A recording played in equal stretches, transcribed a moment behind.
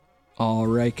All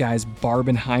right, guys,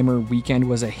 Barbenheimer weekend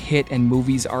was a hit and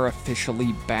movies are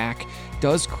officially back.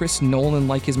 Does Chris Nolan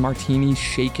like his martinis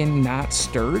shaken, not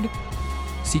stirred?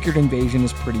 Secret Invasion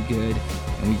is pretty good,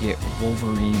 and we get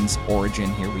Wolverine's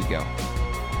origin. Here we go.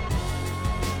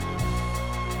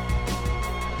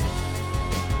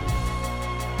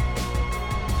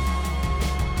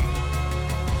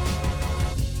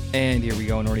 And here we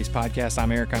go, Nordy's Podcast.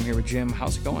 I'm Eric. I'm here with Jim.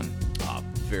 How's it going?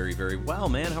 Very, very well,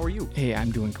 man. How are you? Hey, I'm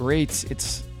doing great.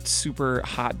 It's super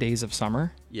hot days of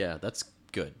summer. Yeah, that's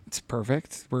good. It's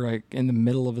perfect. We're like in the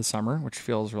middle of the summer, which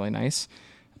feels really nice.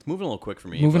 It's moving a little quick for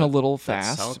me. Moving a little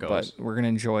fast, how it goes. But we're going to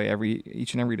enjoy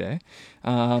each and every day.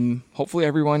 Hopefully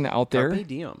everyone out there... Carpe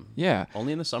diem. Yeah.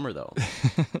 Only in the summer, though.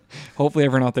 Hopefully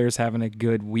everyone out there is having a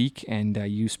good week, and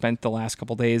you spent the last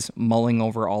couple days mulling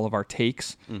over all of our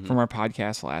takes from our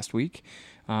podcast last week.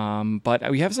 But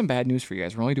we have some bad news for you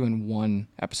guys. We're only doing one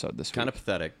episode this week. Kind of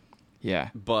pathetic. Yeah.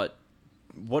 But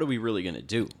what are we really going to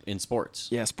do in sports?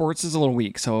 Yeah, sports is a little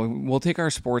weak. So we'll take our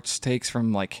sports takes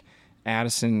from like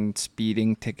Addison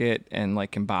speeding ticket and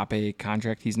like Mbappe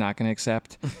contract he's not going to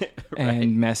accept Right.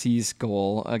 and Messi's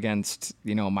goal against,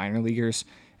 minor leaguers.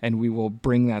 And we will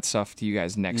bring that stuff to you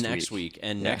guys next week.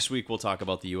 And next week we'll talk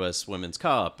about the U.S. Women's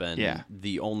Cup and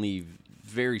the only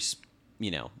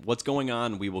what's going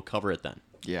on, we will cover it then.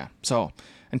 Yeah. So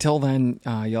until then,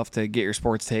 you'll have to get your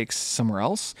sports takes somewhere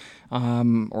else,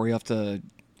 or you'll have to,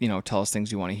 tell us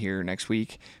things you want to hear next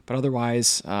week. But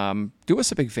otherwise, do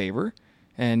us a big favor.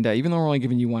 And even though we're only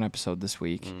giving you one episode this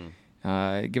week,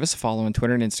 give us a follow on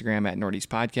Twitter and Instagram at Nordy's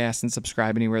Podcast, and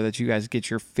subscribe anywhere that you guys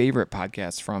get your favorite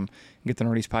podcasts from. And get the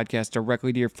Nordy's Podcast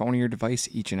directly to your phone or your device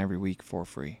each and every week for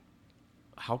free.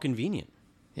 How convenient.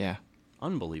 Yeah.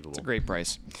 Unbelievable. It's a great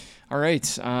price. All right.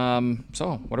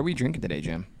 So what are we drinking today,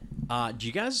 Jim? Do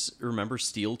you guys remember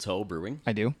Steel Toe Brewing?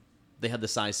 I do. They had the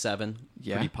size 7,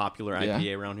 pretty popular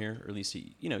IPA around here, or at least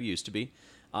used to be.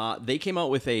 They came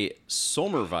out with a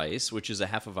Sommerweiss, which is a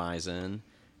Hefeweizen,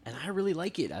 and I really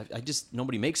like it.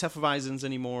 Nobody makes Hefeweizens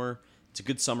anymore. It's a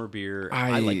good summer beer.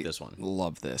 I like this one.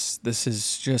 Love this. This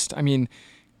is just, the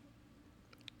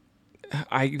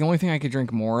only thing I could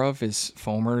drink more of is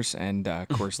Foamers and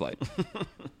Coors Light.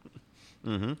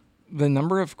 Mm-hmm. The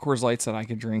number of Coors Lights that I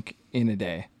could drink in a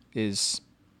day is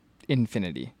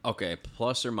infinity. Okay,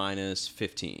 plus or minus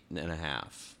 15 and a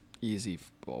half. Easy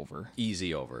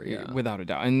over, yeah. Without a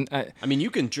doubt. And you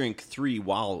can drink 3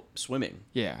 while swimming.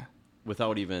 Yeah.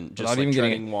 Without even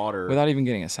treading water. Without even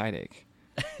getting a side ache.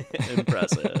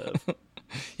 Impressive.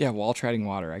 Yeah, while treading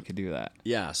water, I could do that.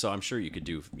 Yeah, so I'm sure you could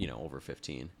do, over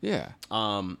 15. Yeah.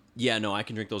 I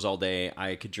can drink those all day.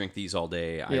 I could drink these all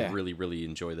day. Yeah. I really, really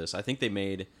enjoy this. I think they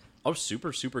made a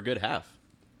super, super good half.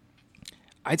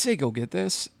 I'd say go get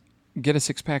this. Get a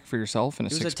 6-pack for yourself and a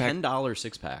 6-pack. It was a $10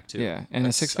 6-pack, too. Yeah, and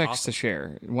That's a 6-pack's awesome. to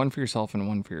share. One for yourself and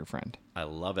one for your friend. I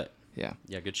love it. Yeah.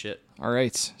 Yeah, good shit. All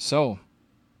right, so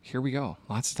here we go.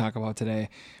 Lots to talk about today.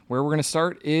 Where we're going to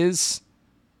start is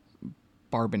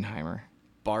Barbenheimer.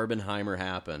 Barbenheimer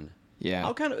happened. Yeah.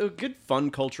 How kind of a good,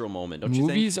 fun cultural moment, don't you think?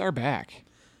 Movies are back.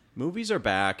 Movies are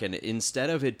back, and instead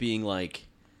of it being like,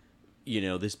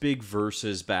 this big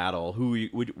versus battle,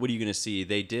 what are you going to see?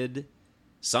 They did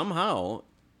somehow...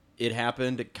 It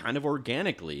happened kind of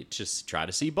organically. Just try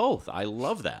to see both. I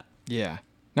love that. Yeah.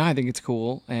 No, I think it's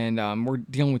cool. And we're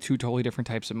dealing with 2 totally different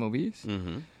types of movies.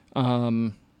 Mm-hmm.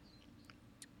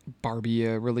 Barbie,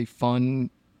 a really fun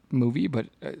movie, but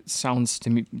it sounds to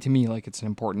me like it's an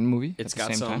important movie. It's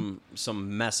got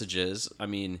some messages.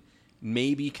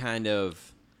 Maybe kind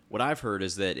of what I've heard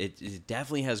is that it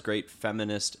definitely has great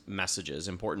feminist messages,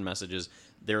 important messages.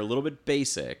 They're a little bit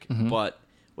basic, but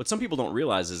what some people don't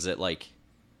realize is that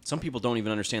some people don't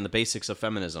even understand the basics of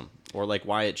feminism or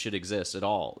why it should exist at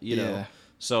all, know.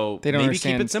 So they don't maybe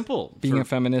understand keep it simple. Being a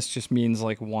feminist just means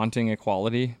wanting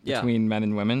equality between men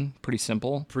and women. Pretty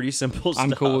simple. Stuff.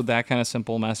 I'm cool with that kind of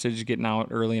simple message getting out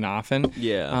early and often.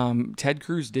 Yeah. Ted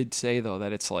Cruz did say though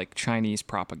that it's like Chinese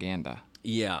propaganda.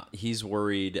 Yeah, he's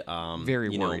worried.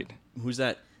 Very worried. Who's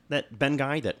that? That Ben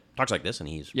guy that talks like this and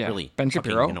he's really Ben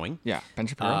Shapiro. annoying. Yeah, Ben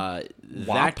Shapiro.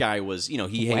 That guy was,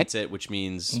 he hates it, which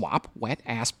means... WAP, wet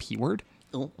ass P word.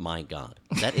 Oh my God.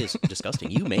 That is disgusting.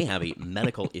 You may have a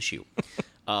medical issue.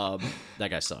 That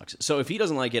guy sucks. So if he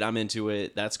doesn't like it, I'm into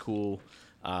it. That's cool.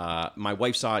 My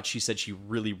wife saw it. She said she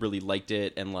really, really liked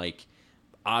it. And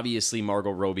obviously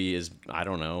Margot Robbie is, I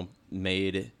don't know,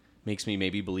 makes me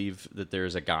maybe believe that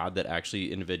there's a God that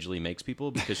actually individually makes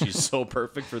people because she's so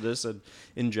perfect for this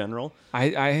in general.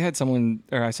 I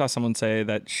saw someone say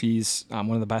that she's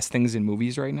one of the best things in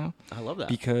movies right now. I love that.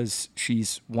 Because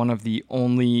she's one of the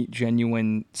only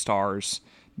genuine stars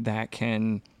that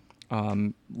can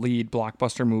lead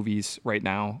blockbuster movies right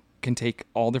now, can take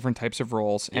all different types of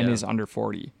roles, and Yeah. is under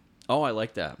 40. Oh, I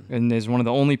like that. And is one of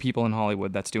the only people in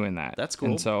Hollywood that's doing that. That's cool.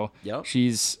 And so Yep.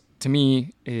 she's, to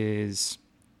me,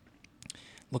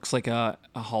 looks like a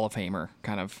Hall of Famer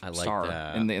kind of like star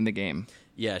that. in the game.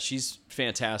 Yeah, she's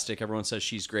fantastic. Everyone says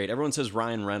she's great. Everyone says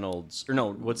Ryan Reynolds, or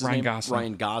no, what's his Ryan name? Gosling.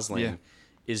 Ryan Gosling Yeah.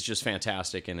 is just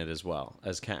fantastic in it as well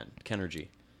as Kenergy.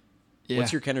 Yeah.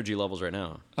 What's your Kenergy levels right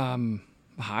now?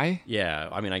 High? Yeah,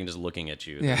 I mean, I can just looking at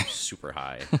you. Yeah. They're super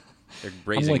high. They're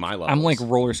raising my levels. I'm like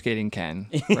roller skating Ken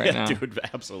right yeah, now. dude,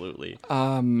 absolutely.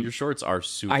 Your shorts are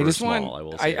super I just small. want. I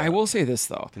will say. I will say this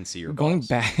though. Can see your going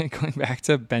balls. going back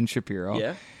to Ben Shapiro.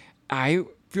 Yeah. I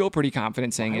feel pretty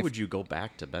confident saying Why would you go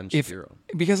back to Ben if Shapiro?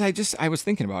 because I was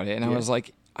thinking about it and I was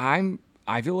like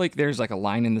I feel like there's like a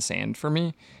line in the sand for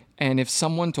me, and if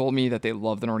someone told me that they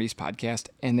love the Northeast podcast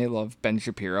and they love Ben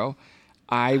Shapiro,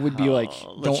 I would be like,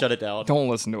 let's shut it down. Don't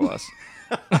listen to us.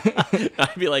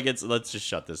 I'd be like, let's just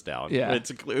shut this down. Yeah.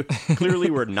 It's clearly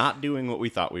we're not doing what we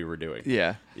thought we were doing.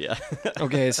 Yeah. Yeah.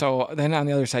 Okay, so then on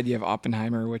the other side you have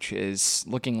Oppenheimer, which is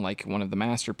looking like one of the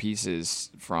masterpieces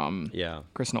from Yeah.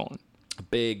 Chris Nolan. A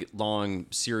big, long,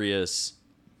 serious,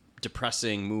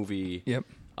 depressing movie. Yep.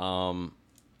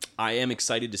 I am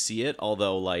excited to see it,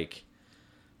 although like,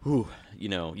 you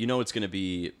know it's going to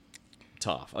be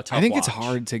tough. A tough I think watch. it's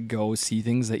hard to go see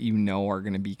things that you know are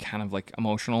going to be kind of like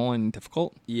emotional and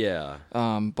difficult. Yeah.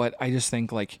 But I just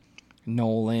think like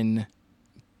Nolan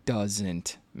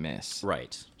doesn't miss.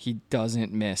 Right. He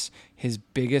doesn't miss. His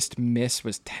biggest miss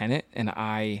was Tenet, and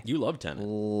I You love Tenet.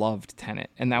 loved Tenet,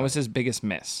 and that was his biggest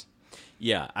miss.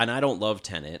 Yeah, and I don't love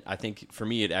Tenet. I think for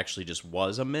me it actually just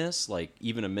was a miss, like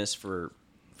even a miss for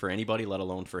anybody, let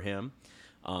alone for him.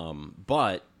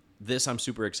 But this I'm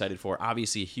super excited for.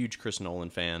 Obviously a huge Chris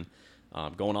Nolan fan.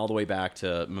 Going all the way back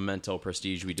to Memento,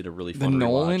 Prestige, we did a really The fun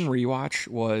Nolan rewatch. rewatch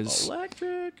was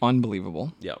Electric.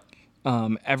 unbelievable. Yep.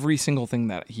 Every single thing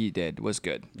that he did was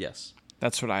good. Yes.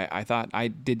 That's what I thought.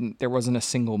 There wasn't a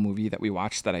single movie that we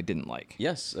watched that I didn't like.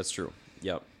 Yes, that's true.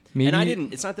 Yep. Maybe- and I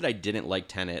didn't. It's not that I didn't like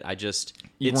Tenet. It's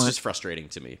weren't- just frustrating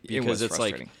to me It was because it's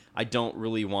frustrating. like I don't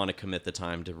really want to commit the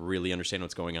time to really understand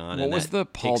what's going on. What and was that the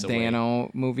Paul takes away.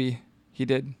 Dano movie he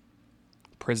did?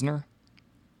 Prisoner?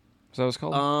 Is that what it was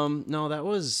called? No, that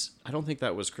was. I don't think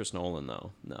that was Chris Nolan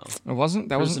though. No, It wasn't?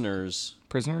 That wasn't Prisoners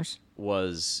Prisoners?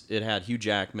 was. It had Hugh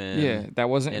Jackman. Yeah, that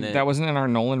wasn't in it. that wasn't in our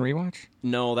Nolan rewatch?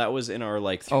 No, that was in our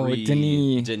like Oh, three.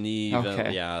 Denis.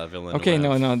 Villeneuve. Okay,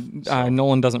 no. So-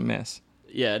 Nolan doesn't miss.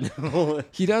 Yeah, no.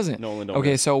 He doesn't. Nolan don't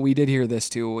Okay, miss. so we did hear this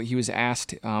too. He was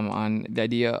asked on the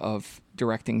idea of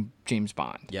directing James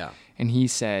Bond. Yeah. And he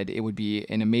said it would be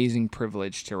an amazing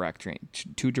privilege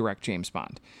to direct James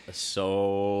Bond.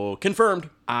 So confirmed.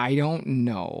 I don't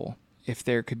know if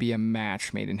there could be a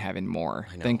match made in heaven more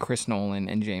than Chris Nolan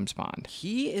and James Bond.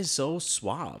 He is so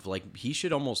suave. Like he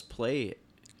should almost play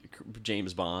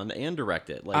James Bond and direct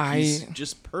it. Like he's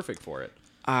just perfect for it.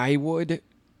 I would.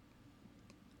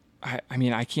 I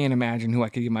mean, I can't imagine who I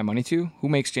could give my money to. Who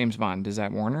makes James Bond? Is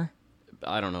that Warner?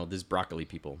 I don't know. There's broccoli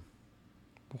people.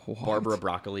 What? Barbara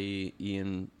Broccoli,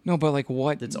 Ian. No, but like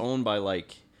what? It's owned by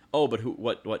like. Oh, but who?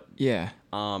 What? Yeah.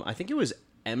 I think it was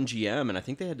MGM, and I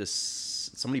think they had to.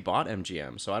 Somebody bought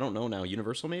MGM, so I don't know now.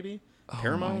 Universal maybe.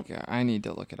 Paramount. Oh my God, I need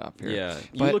to look it up here. Yeah,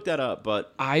 you But look that up,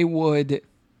 but I would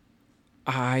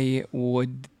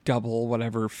double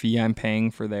whatever fee I'm paying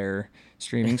for their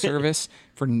streaming service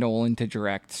for Nolan to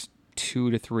direct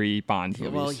 2 to 3 Bond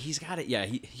movies. well, he's got it. Yeah,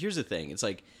 here's the thing. It's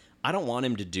like I don't want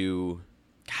him to do.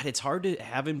 God, it's hard to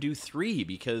have him do 3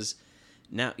 because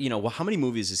now well, how many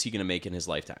movies is he going to make in his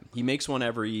lifetime? He makes one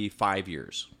every 5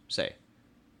 years. Say,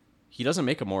 he doesn't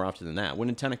make them more often than that. When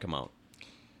did Tenet come out?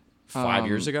 5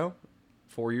 years ago,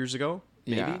 4 years ago,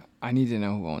 maybe. Yeah, I need to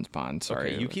know who owns Bond.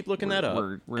 Sorry, Okay, you keep looking that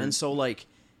up. And so, like,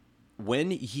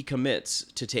 when he commits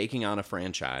to taking on a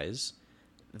franchise,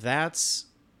 that's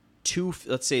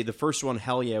let's say the first one,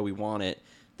 hell yeah, we want it.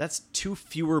 That's 2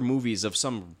 fewer movies of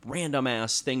some random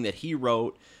ass thing that he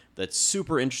wrote that's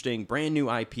super interesting, brand new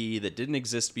IP that didn't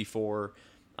exist before,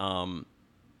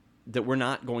 that we're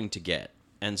not going to get.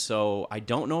 And so I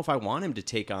don't know if I want him to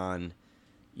take on,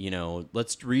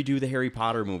 let's redo the Harry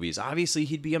Potter movies. Obviously,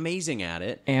 he'd be amazing at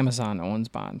it. Amazon owns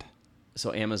Bond.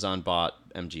 So Amazon bought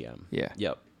MGM. Yeah.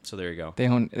 Yep. So there you go. They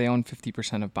own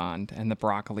 50% of Bond, and the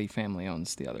Broccoli family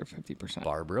owns the other 50%.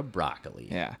 Barbara Broccoli.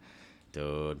 Yeah.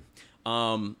 Dude.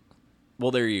 Well,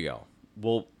 there you go.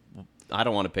 Well, I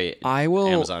don't want to pay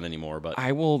Amazon anymore, but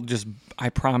I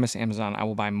promise Amazon I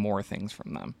will buy more things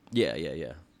from them.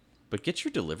 yeah. But get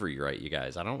your delivery right, you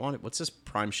guys. I don't want it. What's this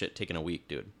Prime shit taking a week,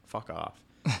 dude? Fuck off.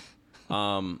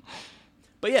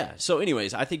 But yeah, so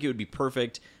anyways, I think it would be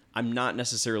perfect. I'm not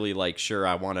necessarily like sure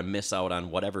I want to miss out on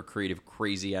whatever creative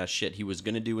crazy ass shit he was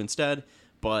going to do instead,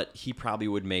 but he probably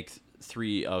would make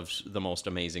 3 of the most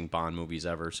amazing Bond movies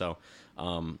ever. So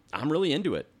I'm really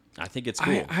into it. I think it's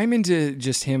cool. I'm into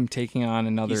just him taking on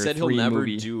another. He said he'll never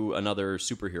movie. do another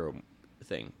superhero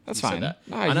thing. That's He said fine. that.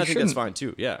 No, and I he think that's shouldn't. fine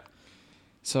too. Yeah.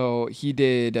 So he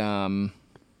did.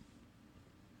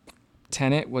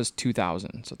 Tenet was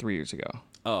 2000, so 3 years ago.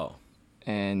 Oh.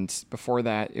 And before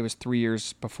that, it was 3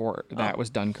 years before that was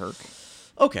Dunkirk.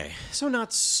 Okay, so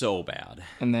not so bad.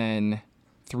 And then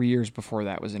 3 years before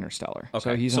that was Interstellar.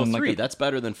 Okay, So he's so on 3. like That's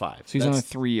better than 5. so he's on a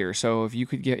 3 year. So if you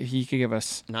could he could give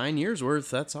us 9 years worth.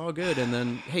 That's all good. And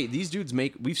then hey, these dudes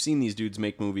we've seen these dudes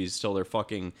make movies till they're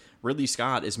fucking. Ridley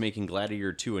Scott is making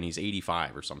Gladiator 2 and he's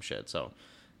 85 or some shit. So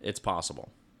it's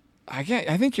possible. I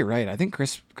think you're right. I think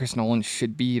Chris Nolan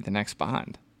should be the next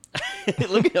Bond.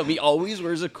 Look at him. He always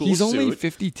wears a cool He's suit. only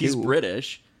 52. He's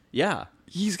British. Yeah.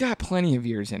 He's got plenty of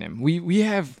years in him. We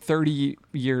have 30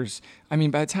 years. I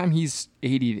mean, by the time he's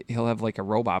 80, he'll have like a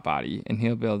robot body and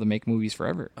he'll be able to make movies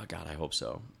forever. Oh God, I hope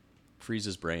so. Freeze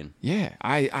his brain. Yeah,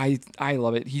 I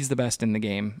love it. He's the best in the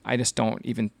game. I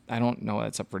don't know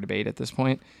that's up for debate at this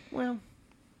point. Well,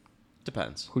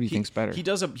 depends. Who do you think's better? He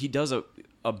does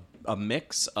a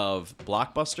mix of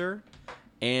blockbuster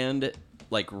and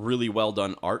like really well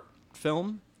done art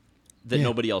film that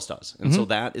nobody else does. And so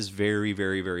that is very,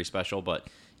 very, very special. But,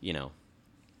 you know,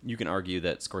 you can argue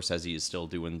that Scorsese is still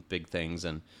doing big things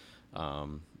and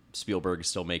Spielberg is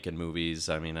still making movies.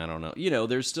 I mean, I don't know. You know,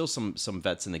 there's still some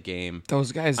vets in the game.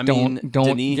 Those guys I don't mean, get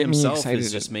Denis me himself excited.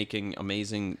 is just making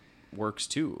amazing works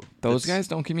too. Those guys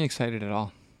don't get me excited at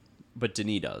all. But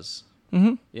Denis does.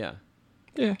 Mm-hmm. Yeah.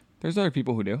 Yeah, there's other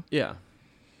people who do. Yeah.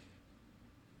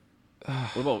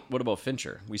 What about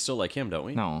Fincher? We still like him, don't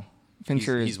we? No,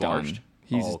 Fincher He's is done. washed?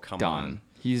 He's Oh, come done. on.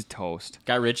 He's toast.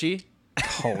 Guy Ritchie?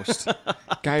 Toast.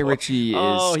 Guy Ritchie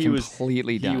is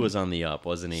completely done. He was on the up,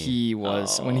 wasn't he? He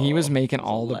was when he was making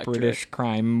all electric. the British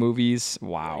crime movies.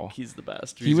 Wow, Like, he's the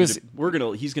best.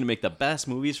 He's Gonna make the best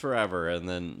movies forever, and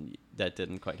then that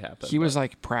didn't quite happen. He was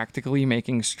like practically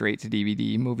making straight to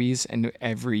DVD movies, and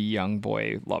every young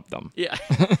boy loved them. Yeah.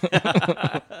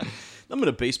 I'm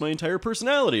gonna base my entire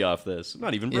personality off this. I'm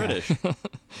not even British.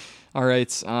 All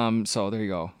right, so there you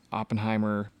go.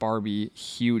 Oppenheimer, Barbie,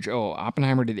 huge. Oh,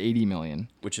 Oppenheimer did 80 million,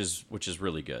 which is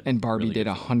really good. and Barbie Really did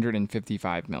good.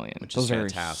 155 million. Which Those is are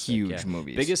fantastic. huge Yeah.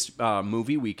 movies. Biggest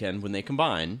movie weekend when they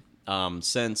combine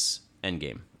since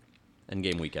Endgame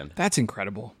weekend. That's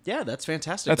incredible. Yeah, that's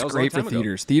fantastic. That's That was great a long for time ago.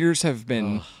 theaters. Theaters have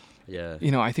been, Yeah.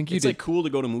 you know, I think you It's did. like cool to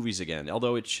go to movies again,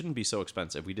 although it shouldn't be so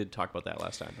expensive. We did talk about that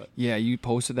last time, but Yeah, you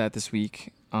posted that this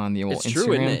week on the old It's Instagram.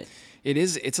 true, isn't it? It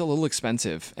is. It's a little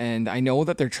expensive, and I know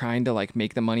that they're trying to like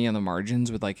make the money on the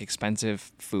margins with like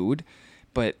expensive food,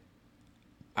 but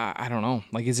I don't know.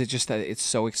 Like, is it just that it's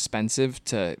so expensive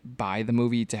to buy the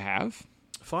movie to have?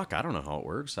 fuck, I don't know how it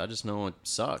works. I just know it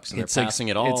sucks, and It's they're like- passing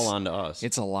it all on to us.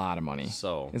 It's a lot of money.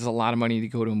 So- it's a lot of money to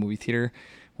go to a movie theater,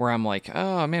 where I'm like,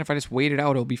 oh man, if I just wait it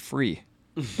out, it'll be free.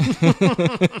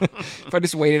 If I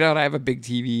just wait it out, I have a big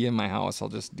TV in my house. I'll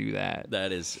just do that.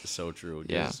 That is so true.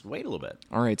 Yeah. Just wait a little bit.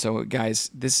 All right, so guys,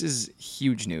 this is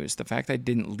huge news. The fact I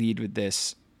didn't lead with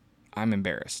this, I'm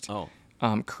embarrassed. Oh.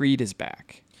 Creed is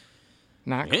back.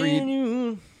 Not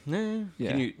Creed.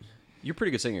 Yeah. You're a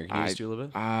pretty good singer. Can you just do a little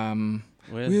bit?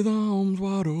 With arms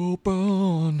wide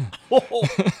open. Oh,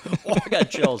 I got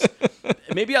chills.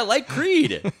 Maybe I like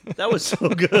Creed. That was so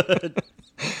good.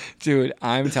 Dude,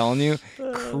 I'm telling you,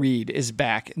 Creed is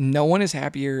back. No one is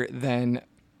happier than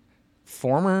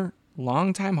former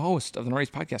longtime host of the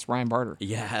Northeast podcast, Ryan Barter.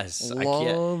 Yes.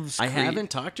 Loves I Creed. haven't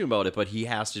talked to him about it, but he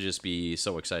has to just be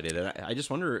so excited. And I just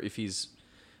wonder if he's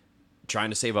trying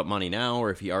to save up money now or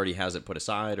if he already has it put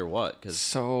aside or what.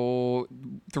 So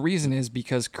the reason is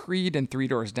because Creed and Three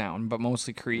Doors Down, but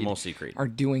mostly Creed, are are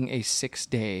doing a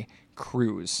 6-day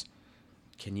cruise.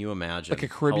 Can you imagine? Like a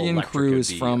how Caribbean electric it would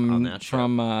cruise be on that ship?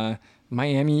 from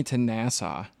Miami to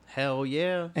Nassau. Hell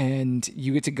yeah. And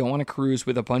you get to go on a cruise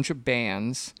with a bunch of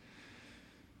bands.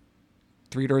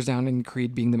 Three Doors Down and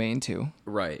Creed being the main two.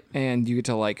 Right. And you get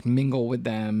to like mingle with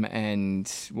them and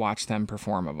watch them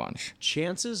perform a bunch.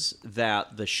 Chances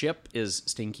that the ship is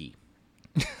stinky.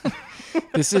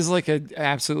 This is like a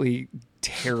absolutely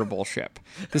terrible ship.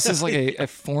 This is like a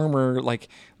former like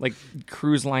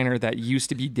cruise liner that used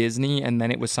to be Disney, and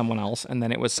then it was someone else, and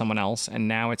then it was someone else, and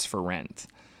now it's for rent.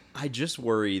 I just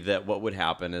worry that what would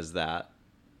happen is that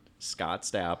Scott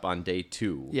Stapp on day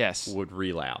 2 would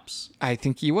relapse. I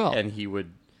think he will. And he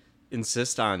would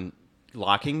insist on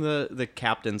locking the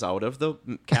captains out of the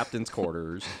captain's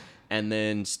quarters and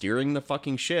then steering the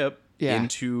fucking ship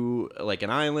into like an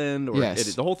island, or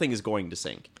the whole thing is going to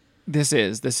sink. This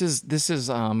is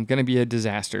going to be a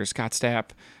disaster. Scott Stapp.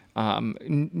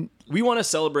 We want to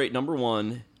celebrate, number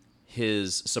one,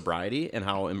 his sobriety and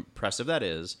how impressive that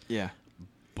is. Yeah.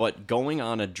 But going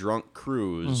on a drunk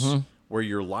cruise where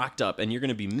you're locked up and you're going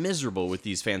to be miserable with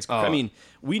these fans. I mean,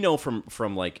 we know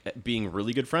from like being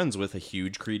really good friends with a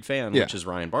huge Creed fan, which is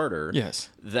Ryan Barter,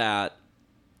 that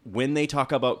when they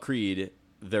talk about Creed,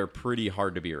 they're pretty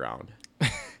hard to be around.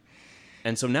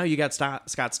 And so now you got Scott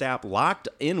Stapp locked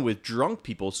in with drunk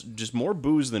people, just more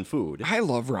booze than food. I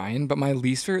love Ryan, but my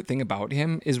least favorite thing about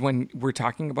him is when we're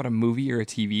talking about a movie or a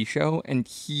TV show and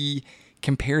he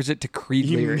compares it to Creed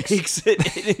lyrics.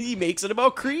 He makes it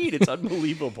about Creed. It's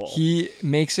unbelievable. He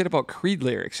makes it about Creed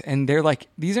lyrics. And they're like,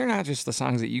 these are not just the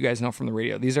songs that you guys know from the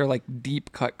radio. These are like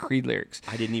deep cut Creed lyrics.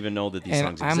 I didn't even know that these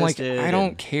songs I'm existed. Like, I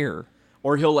don't care.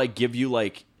 Or he'll like give you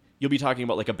like, you'll be talking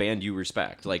about like a band you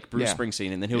respect, like Bruce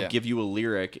Springsteen, and then he'll give you a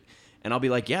lyric, and I'll be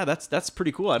like, yeah, that's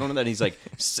pretty cool. I don't know that. And he's like,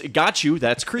 got you,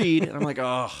 that's Creed. And I'm like,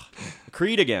 oh,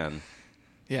 Creed again.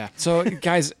 Yeah. So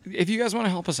guys, if you guys want to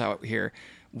help us out here,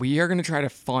 we are going to try to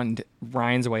fund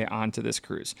Ryan's way onto this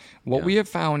cruise. What we have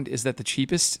found is that the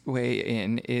cheapest way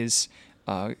in is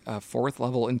a 4th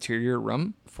level interior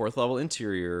room. 4th level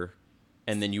interior,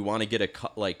 and then you want to get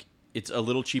it's a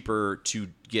little cheaper to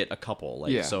get a couple.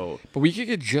 So, but we could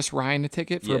get just Ryan a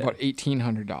ticket for about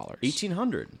 $1,800.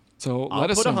 $1,800. So I'll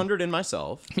put $100 in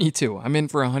myself. Me too. I'm in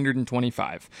for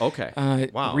 $125. Okay.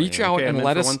 Wow. Reach out and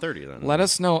let us $130 then. Let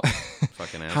us know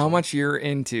Fucking how much you're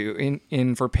in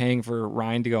for paying for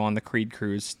Ryan to go on the Creed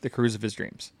cruise, the cruise of his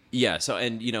dreams. Yeah. So,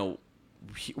 and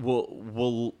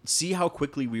we'll see how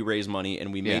quickly we raise money,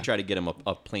 and we may try to get him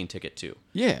a plane ticket too.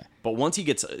 Yeah. But once he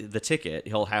gets the ticket,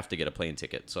 he'll have to get a plane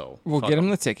ticket. So we'll get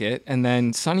him the ticket, and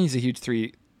then Sonny's a huge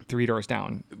three doors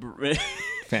down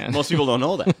fan. Most people don't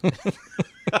know that.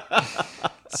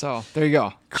 So there you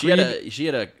go. She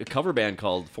had a cover band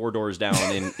called 4 Doors Down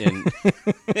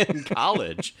in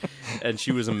college, and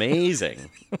she was amazing.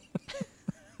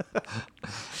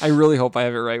 I really hope I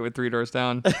have it right with 3 Doors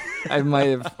Down. I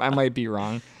might be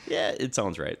wrong. Yeah, it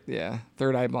sounds right. Yeah,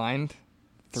 Third Eye Blind,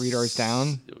 3 Doors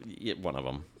Down. Yeah, one of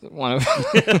them.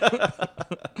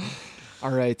 All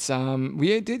right.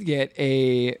 We did get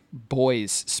a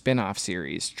Boys spin-off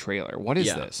series trailer. What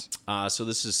is this? So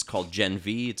this is called Gen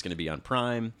V. It's going to be on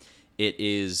Prime. It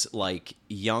is like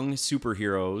young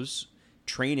superheroes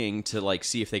training to like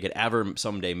see if they could ever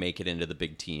someday make it into the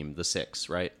big team, the 6,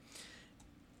 right?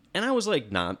 And I was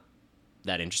like not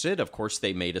that interested. Of course,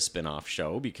 they made a spin-off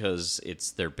show because it's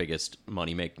their biggest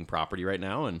money-making property right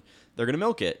now, and they're going to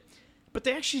milk it. But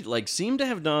they actually like seem to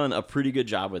have done a pretty good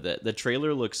job with it. The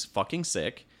trailer looks fucking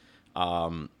sick.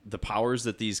 The powers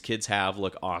that these kids have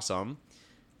look awesome.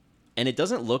 And it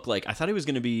doesn't look like... I thought it was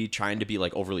going to be trying to be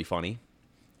like overly funny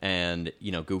and,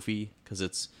 goofy because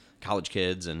it's college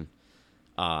kids. And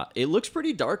it looks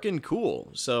pretty dark and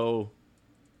cool. So,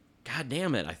 god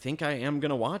damn it. I think I am going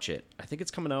to watch it. I think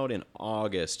it's coming out in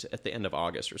August, at the end of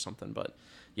August or something. But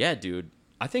yeah, dude,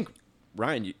 I think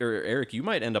Ryan or Eric, you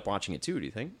might end up watching it too, do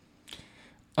you think?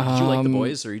 Did you like The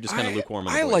Boys, or are you just kind of lukewarm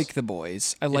on The Boys? I like The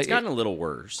Boys. It's gotten a little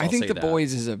worse. I think The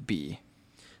Boys is a B.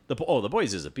 The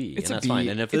Boys is a B, and that's fine.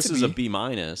 And if this is a B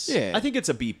minus, I think it's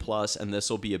a B plus, and this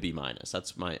will be a B minus.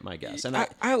 That's my guess. And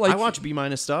I watch B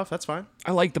minus stuff. That's fine.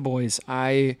 I like The Boys.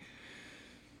 I'm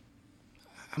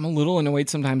a little annoyed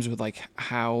sometimes with like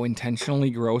how intentionally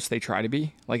gross they try to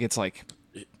be. Like it's like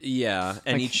and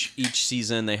like, each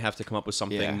season they have to come up with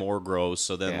something more gross.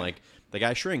 So then like. The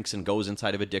guy shrinks and goes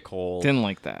inside of a dick hole. Didn't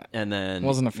like that. And then,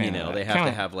 wasn't a fan of that. They have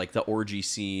to have, like, the orgy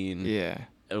scene. Yeah.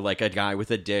 Like, a guy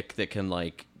with a dick that can,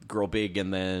 like, grow big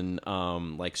and then,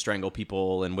 like, strangle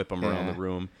people and whip them around the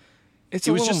room. It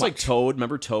was just like Toad.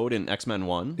 Remember Toad in X-Men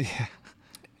 1?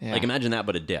 Yeah. Like, imagine that,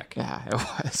 but a dick. Yeah, it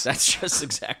was. That's just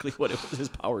exactly what his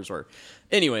powers were.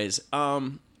 Anyways,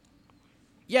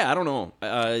 yeah, I don't know.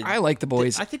 I like The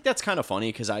Boys. I think that's kind of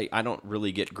funny because I don't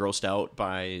really get grossed out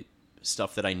by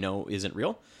stuff that I know isn't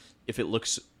real. If it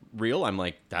looks real, I'm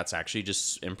like, that's actually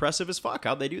just impressive as fuck.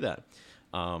 How'd they do that?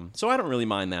 So I don't really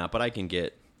mind that, but I can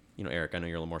get, Eric, I know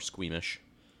you're a little more squeamish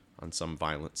on some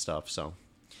violent stuff. So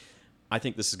I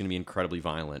think this is going to be incredibly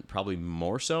violent, probably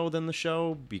more so than the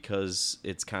show because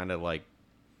it's kind of like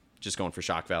just going for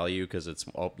shock value because it's,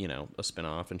 a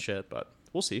spinoff and shit, but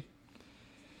we'll see.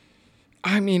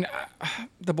 I mean,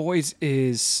 The Boys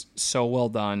is so well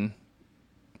done.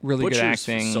 Really Butcher's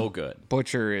good acting. So good.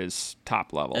 Butcher is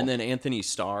top level. And then Anthony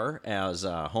Starr as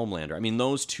Homelander. I mean,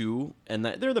 those two, and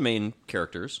they're the main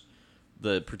characters,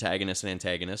 the protagonist and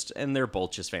antagonist, and they're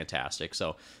both just fantastic.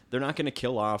 So they're not going to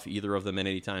kill off either of them at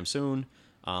any time soon.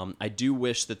 I do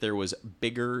wish that there was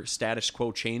bigger status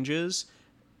quo changes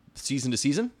season to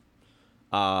season.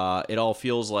 It all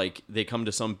feels like they come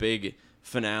to some big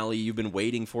finale you've been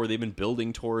waiting for, they've been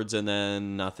building towards, and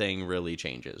then nothing really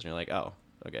changes. And you're like, oh,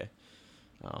 okay.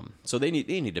 So they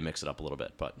need to mix it up a little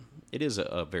bit, but it is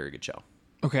a very good show.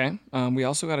 Okay. We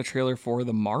also got a trailer for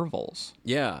The Marvels.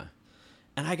 Yeah.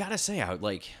 And I gotta say,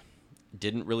 I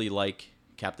didn't really like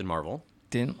Captain Marvel.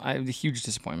 I had a huge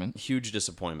disappointment. Huge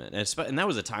disappointment. And that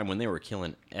was a time when they were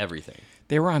killing everything.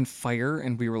 They were on fire,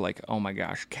 and we were like, oh my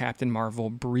gosh, Captain Marvel,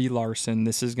 Brie Larson,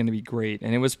 this is going to be great.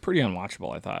 And it was pretty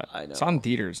unwatchable, I thought. I know. It's on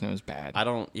theaters, and it was bad.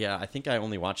 I think I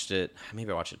only watched it,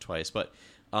 maybe I watched it twice, but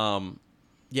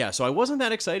yeah, so I wasn't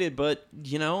that excited, but,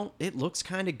 it looks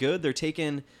kind of good. They're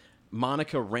taking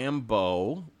Monica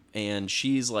Rambeau, and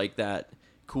she's like that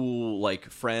cool, like,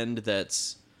 friend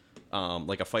that's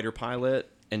like a fighter pilot,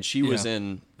 and she was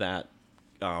in that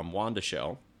Wanda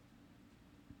show.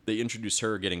 They introduced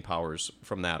her getting powers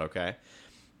from that, okay?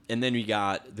 And then we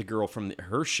got the girl from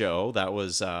her show, that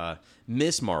was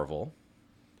Miss Marvel.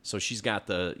 So she's got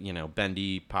the,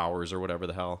 bendy powers or whatever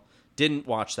the hell. Didn't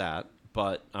watch that,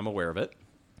 but I'm aware of it.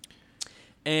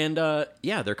 And,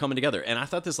 they're coming together. And I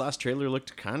thought this last trailer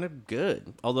looked kind of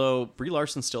good. Although Brie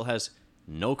Larson still has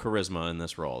no charisma in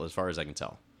this role, as far as I can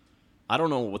tell. I don't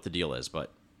know what the deal is,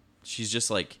 but she's just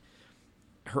like...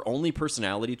 Her only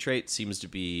personality trait seems to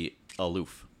be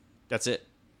aloof. That's it.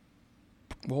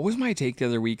 What was my take the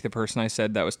other week, the person I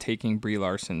said that was taking Brie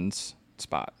Larson's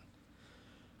spot?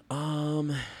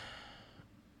 I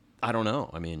don't know.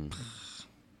 I mean,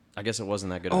 I guess it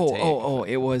wasn't that good of a take.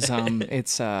 It was,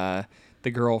 it's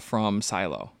the girl from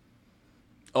Silo.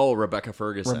 Oh, Rebecca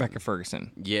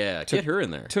Ferguson. Yeah, get her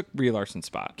in there. Took Brie Larson's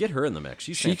spot. Get her in the mix.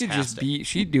 She fantastic. could just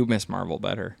she'd do Miss Marvel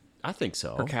better. I think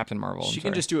so. Or Captain Marvel. She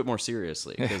can just do it more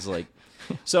seriously. Because,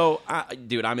 so,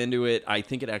 dude, I'm into it. I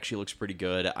think it actually looks pretty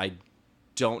good. I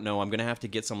don't know. I'm going to have to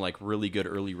get some, really good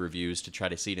early reviews to try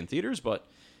to see it in theaters, but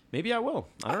maybe I will.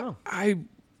 I don't know.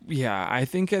 I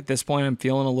think at this point I'm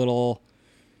feeling a little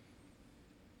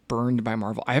burned by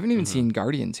Marvel. I haven't even seen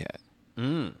Guardians yet.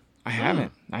 I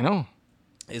haven't. I know.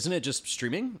 Isn't it just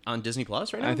streaming on Disney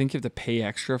Plus right now? I think you have to pay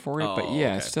extra for it, but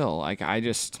yeah, okay. Still, I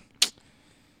just...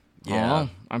 Yeah,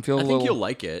 I'm feeling. I think you'll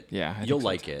like it. Yeah, you'll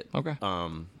like it. Okay.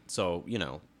 So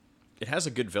it has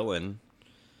a good villain,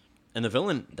 and the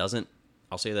villain doesn't.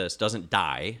 I'll say this: doesn't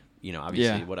die.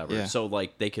 Obviously, whatever. Yeah. So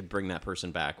they could bring that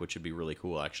person back, which would be really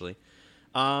cool, actually.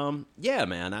 Yeah,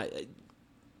 man. I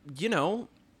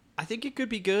think it could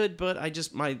be good, but I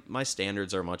just my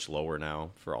standards are much lower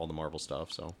now for all the Marvel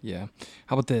stuff. So yeah.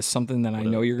 How about this? Something that I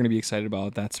know you're going to be excited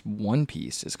about. That's One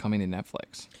Piece is coming to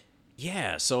Netflix.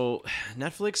 Yeah, so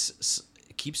Netflix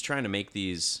keeps trying to make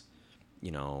these,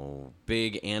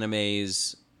 big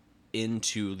animes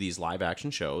into these live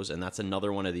action shows, and that's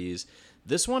another one of these.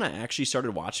 This one I actually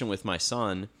started watching with my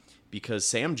son because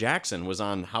Sam Jackson was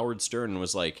on Howard Stern and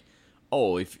was like,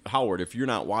 "Oh, if you're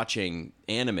not watching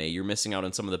anime, you're missing out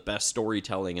on some of the best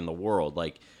storytelling in the world.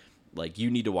 Like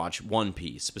you need to watch One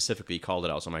Piece." Specifically, he called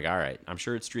it out. So I'm like, "All right, I'm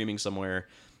sure it's streaming somewhere.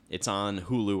 It's on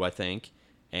Hulu, I think."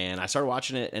 And I started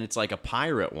watching it, and it's like a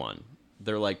pirate one.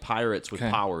 They're like pirates with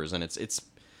powers, and it's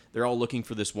they're all looking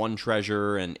for this one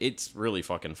treasure, and it's really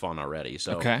fucking fun already.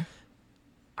 So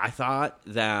I thought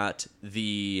that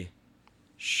the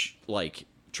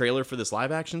trailer for this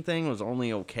live action thing was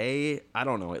only okay. I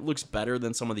don't know. It looks better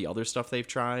than some of the other stuff they've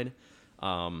tried,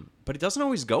 but it doesn't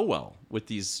always go well with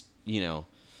these.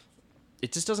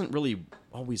 It just doesn't really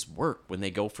always work when they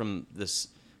go from this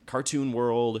cartoon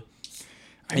world.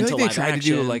 I feel like they tried to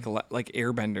do like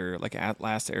Airbender, like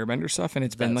Last Airbender stuff, and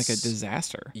it's been like a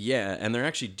disaster. Yeah, and they're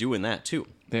actually doing that too.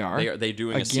 They are. They're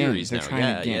doing a series now.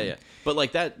 Yeah.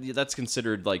 But that's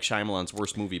considered like Shyamalan's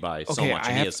worst movie by so much.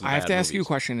 I have to ask you a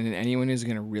question, and anyone is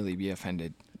going to really be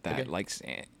offended that likes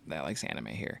anime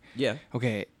here. Yeah.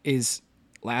 Okay, is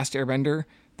Last Airbender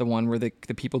the one where the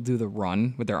people do the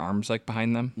run with their arms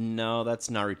behind them? No, that's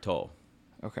Naruto.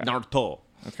 Okay. Naruto.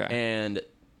 Okay. And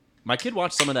my kid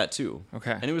watched some of that too.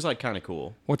 Okay. And it was kind of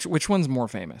cool. Which one's more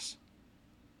famous?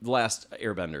 The Last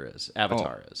Airbender is.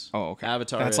 Avatar is. Oh, okay.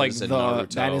 Avatar that's is.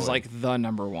 That is the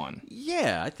number one.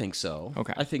 Yeah, I think so.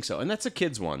 Okay. I think so. And that's a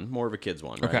kid's one, more of a kid's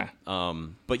one, right? Okay.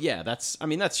 But yeah,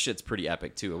 that shit's pretty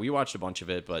epic too. We watched a bunch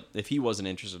of it, but if he wasn't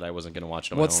interested, I wasn't going to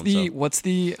watch it on my own. What's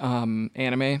the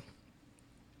anime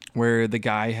where the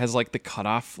guy has the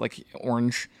cutoff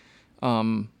orange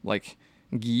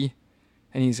gi?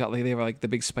 And he's got they have the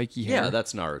big spiky hair. Yeah,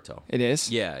 that's Naruto. It is?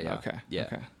 Yeah. Okay. Yeah.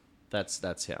 Okay.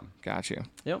 That's him. Got you.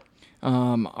 Yep.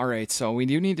 All right, so we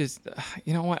do need to.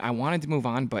 You know what? I wanted to move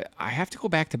on, but I have to go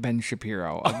back to Ben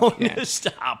Shapiro. Oh, Yeah.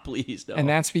 stop, please, no. And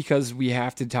that's because we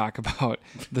have to talk about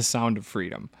The Sound of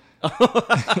Freedom.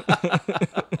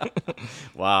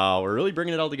 Wow, we're really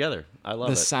bringing it all together. I love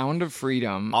The it. Sound of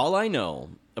Freedom. All I know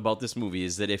about this movie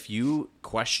is that if you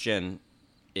question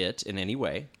it in any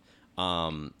way,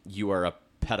 you are a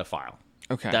pedophile.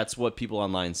 Okay. That's what people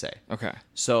online say. Okay.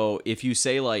 So if you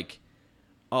say like,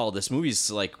 "Oh, this movie's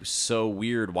like so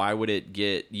weird. Why would it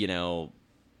get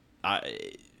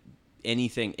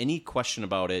anything? Any question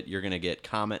about it, you're gonna get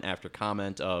comment after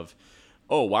comment of,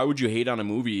 oh, why would you hate on a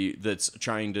movie that's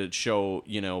trying to show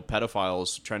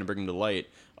pedophiles, trying to bring them to light?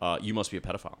 You must be a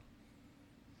pedophile."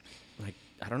 Like,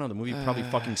 I don't know. The movie probably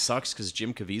fucking sucks because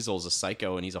Jim Caviezel is a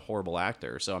psycho and he's a horrible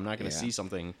actor. So I'm not gonna see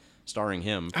something starring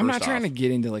him. I'm not trying to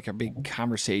get into like a big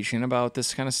conversation about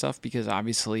this kind of stuff because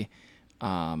obviously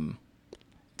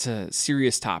it's a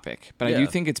serious topic, but I do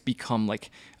think it's become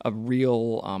like a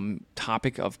real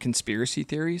topic of conspiracy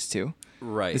theories too.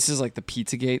 Right. This is like the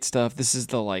Pizzagate stuff. This is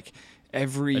the like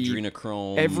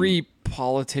adrenochrome. Every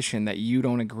politician that you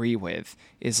don't agree with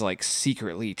is like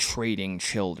secretly trading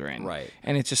children. Right.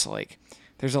 And it's just like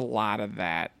there's a lot of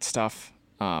that stuff.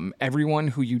 Everyone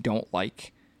who you don't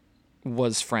like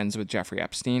was friends with Jeffrey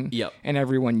Epstein. Yep. And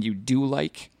everyone you do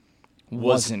like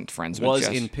wasn't friends with was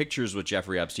in pictures with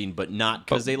Jeffrey Epstein, but not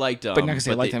because they liked him. But not because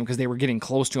they liked him, because they were getting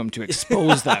close to him to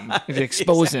expose them, to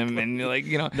expose him, and like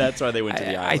That's why they went to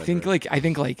the island. I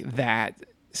think like that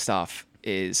stuff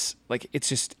is like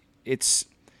it's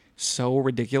so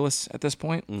ridiculous at this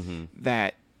point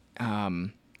that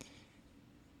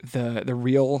the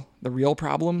real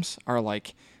problems are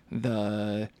like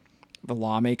the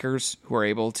lawmakers who are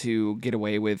able to get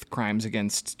away with crimes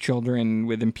against children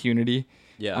with impunity.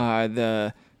 Yeah.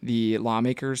 The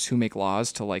lawmakers who make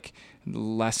laws to like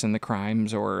lessen the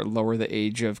crimes or lower the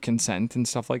age of consent and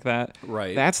stuff like that.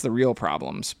 Right. That's the real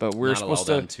problems. But we're Not supposed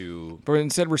allow them to. But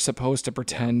instead, we're supposed to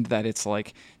pretend that it's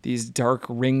like these dark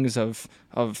rings of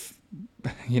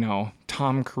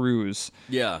Tom Cruise.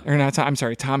 Yeah. Or not. I'm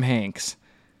sorry, Tom Hanks.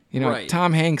 Right.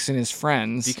 Tom Hanks and his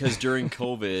friends. Because during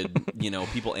COVID,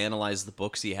 people analyzed the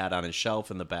books he had on his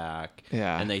shelf in the back.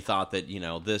 Yeah. And they thought that,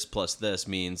 this plus this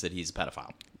means that he's a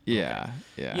pedophile. Yeah.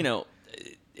 Okay. Yeah.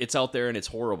 It's out there and it's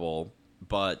horrible,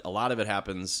 but a lot of it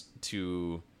happens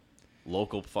to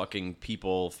local fucking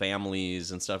people,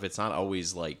 families and stuff. It's not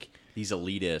always like these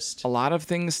elitist. A lot of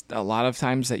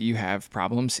times that you have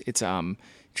problems, it's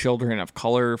children of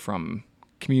color from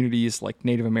communities like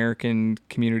Native American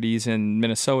communities in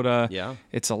Minnesota. Yeah.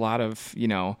 It's a lot of,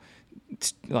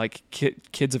 like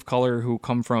kids of color who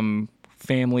come from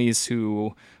families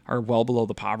who are well below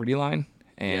the poverty line.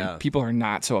 And people are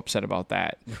not so upset about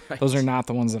that. Right. Those are not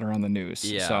the ones that are on the news.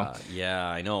 Yeah, so, yeah,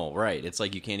 I know. Right. It's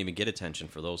like you can't even get attention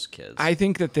for those kids. I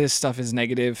think that this stuff is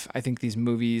negative. I think these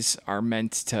movies are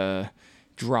meant to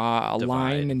draw a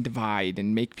line and divide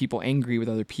and make people angry with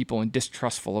other people and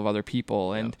distrustful of other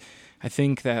people. And I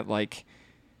think that, like,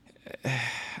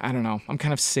 I don't know. I'm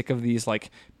kind of sick of these,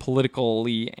 like,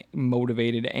 politically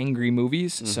motivated, angry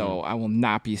movies. Mm-hmm. So I will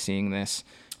not be seeing this.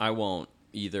 I won't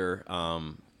either.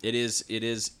 It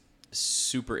is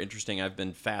super interesting. I've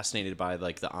been fascinated by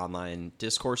like the online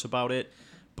discourse about it,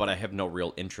 but I have no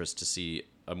real interest to see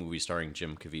a movie starring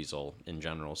Jim Caviezel in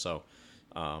general. So,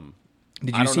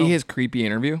 did you see his creepy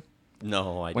interview?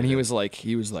 No, I didn't. When he was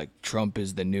like Trump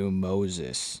is the new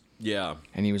Moses. Yeah,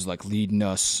 and he was like leading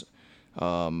us,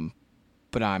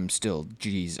 but I'm still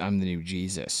Jesus. I'm the new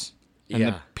Jesus. And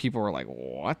the people were like,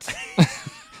 what?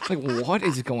 Like, what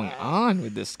is going on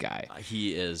with this guy?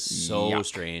 He is so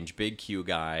strange. Big Q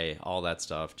guy, all that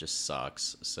stuff just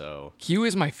sucks. So Q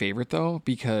is my favorite, though,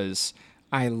 because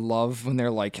I love when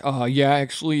they're like,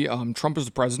 actually, Trump is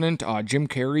the president. Jim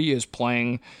Carrey is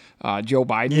playing Joe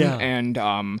Biden.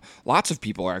 And lots of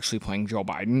people are actually playing Joe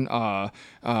Biden.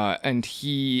 And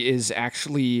he is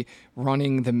actually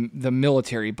running the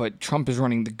military, but Trump is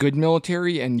running the good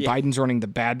military, and Biden's running the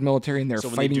bad military, and they're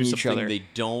fighting each other. They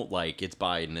don't like, it's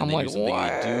Biden, and I'm they like, do something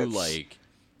what? they do like.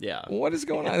 Yeah. What is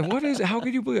going on? How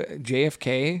could you believe it?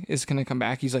 JFK is going to come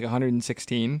back? He's like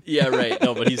 116. Yeah, right.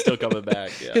 No, but he's still coming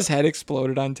back. Yeah. His head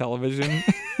exploded on television.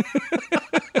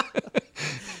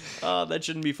 That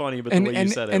shouldn't be funny, but the way you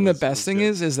said it. And the best thing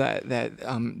is that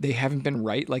they haven't been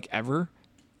right like ever.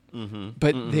 Mm-hmm.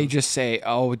 But they just say,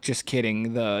 "Oh, just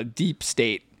kidding. The deep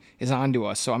state is onto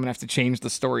us, so I'm gonna have to change the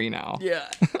story now." Yeah.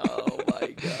 Oh my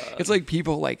god. It's like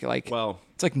people like well,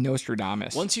 it's like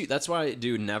Nostradamus. That's why,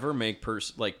 dude, never make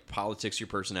politics your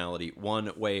personality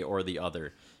one way or the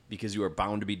other, because you are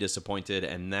bound to be disappointed,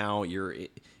 and now you're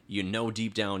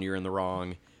deep down you're in the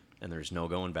wrong. and there's no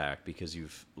going back because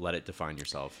you've let it define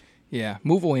yourself. Yeah,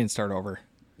 move away and start over.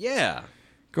 Yeah.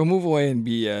 Go move away and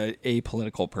be a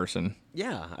apolitical person.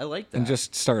 Yeah, I like that. And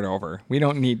just start over. We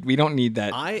don't need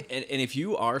that. And if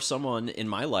you are someone in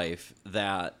my life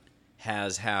that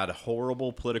has had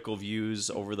horrible political views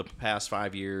over the past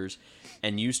 5 years,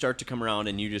 and you start to come around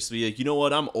and you just be like, you know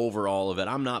what, I'm over all of it.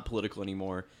 I'm not political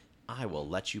anymore. I will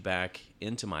let you back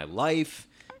into my life.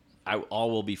 All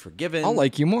will be forgiven. I'll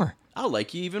like you more. I'll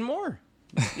like you even more.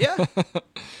 Yeah.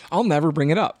 I'll never bring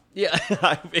it up. Yeah.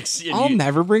 I'll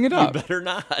never bring it up. You better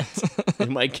not. You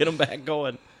might get them back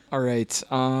going. All right.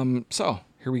 So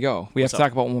here we go. We have to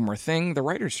talk about one more thing, the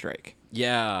writer's strike.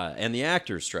 Yeah, and the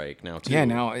actors strike now, too. Yeah,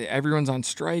 now everyone's on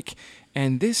strike,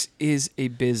 and this is a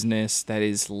business that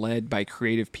is led by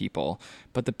creative people,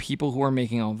 but the people who are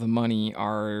making all the money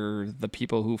are the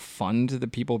people who fund the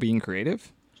people being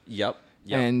creative. Yep.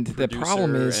 And the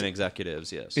problem is, and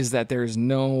executives, yes, is that there's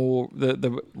no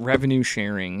the revenue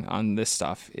sharing on this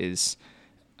stuff is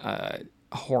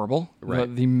horrible.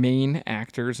 Right. The main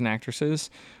actors and actresses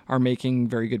are making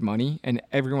very good money, and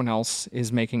everyone else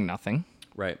is making nothing.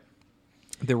 Right.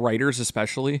 The writers,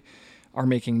 especially, are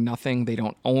making nothing. They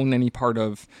don't own any part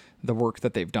of the work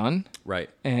that they've done.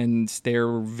 Right. And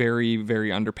they're very,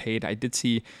 very underpaid. I did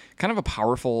see kind of a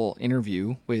powerful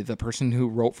interview with a person who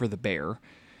wrote for The Bear.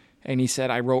 And he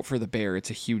said, I wrote for The Bear. It's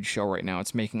a huge show right now.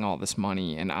 It's making all this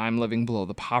money. And I'm living below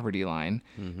the poverty line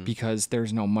because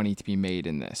there's no money to be made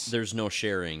in this. There's no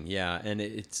sharing. Yeah. And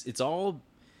it's all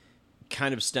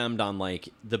kind of stemmed on like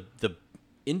the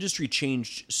industry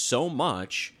changed so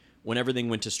much when everything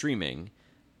went to streaming.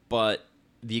 But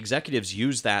the executives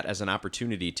use that as an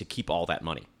opportunity to keep all that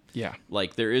money. Yeah.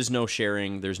 Like there is no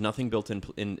sharing. There's nothing built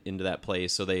into that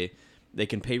place. So they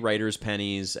can pay writers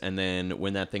pennies. And then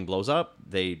when that thing blows up,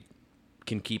 they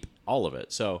can keep all of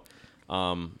it. So,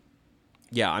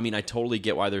 yeah, I mean, I totally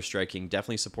get why they're striking.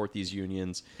 Definitely support these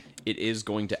unions. It is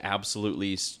going to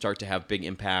absolutely start to have big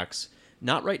impacts.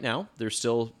 Not right now. There's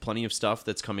still plenty of stuff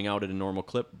that's coming out at a normal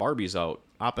clip. Barbie's out.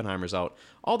 Oppenheimer's out.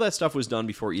 All that stuff was done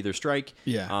before either strike.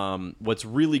 Yeah. What's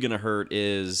really going to hurt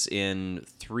is in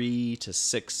 3 to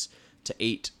 6 to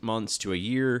 8 months to a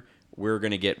year, we're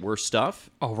going to get worse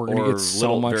stuff. Oh, we're going to get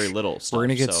so much. Very little stuff. We're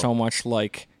going to get so much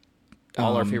like...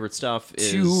 all our favorite stuff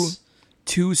is...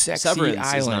 Too Sexy Severance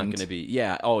Island. Is not going to be...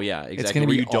 Yeah. Oh, yeah. Exactly. It's going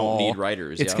to be you don't need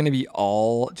writers. It's going to be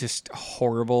all just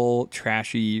horrible,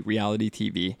 trashy reality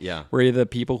TV. Yeah. Where the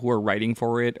people who are writing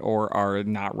for it or are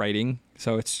not writing.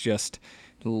 So it's just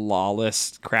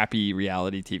lawless, crappy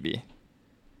reality TV.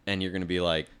 And you're going to be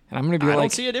like... And I'm going to be I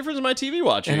don't see a difference in my TV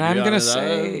watching. And I'm going to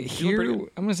say,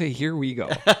 here we go.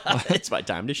 It's my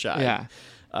time to shine.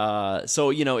 Yeah.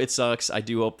 So, it sucks. I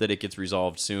do hope that it gets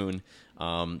resolved soon.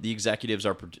 The executives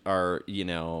are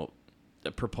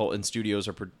and studios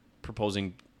are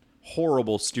proposing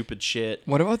horrible, stupid shit.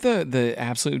 What about the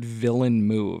absolute villain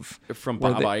move from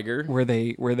Bob Iger,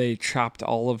 where they chopped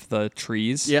all of the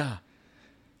trees? Yeah.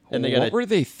 And what were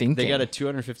they thinking? They got a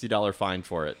 $250 fine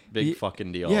for it. Big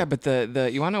fucking deal. Yeah, but the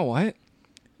you want to know what?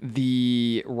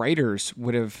 The writers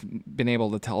would have been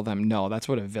able to tell them, no, that's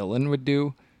what a villain would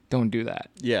do. Don't do that.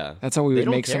 Yeah. That's how we would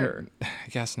make care. some. I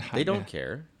guess not. They don't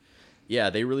care. Yeah,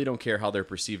 they really don't care how they're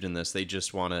perceived in this. They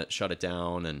just want to shut it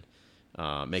down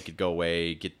and make it go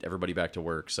away, get everybody back to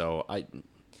work. So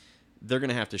they're going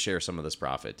to have to share some of this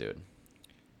profit, dude.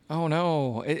 Oh,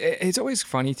 no. It's always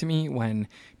funny to me when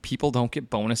people don't get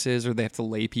bonuses or they have to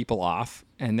lay people off.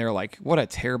 And they're like, what a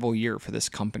terrible year for this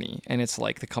company. And it's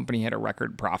like the company had a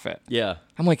record profit. Yeah.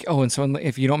 I'm like, oh, and so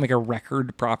if you don't make a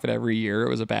record profit every year, it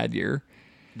was a bad year.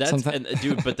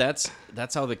 Dude, but that's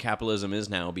how the capitalism is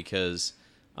now because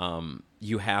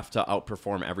you have to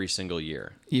outperform every single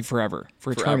year. For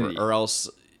eternity. Or else,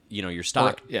 your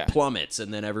stock plummets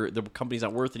and then the company's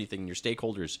not worth anything and your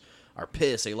stakeholders are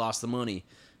pissed. They lost the money.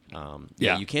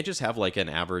 You can't just have like an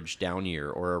average down year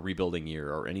or a rebuilding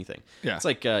year or anything. Yeah. It's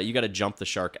like you got to jump the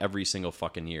shark every single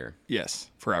fucking year. Yes,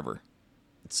 forever.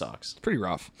 It sucks. It's pretty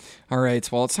rough. All right,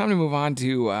 well, it's time to move on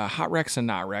to hot recs and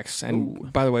not recs.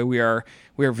 And by the way, we are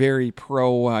very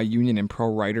pro union and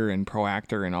pro writer and pro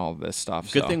actor and all of this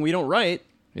stuff. Good thing we don't write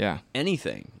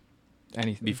anything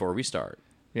before we start.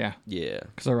 Yeah. Yeah.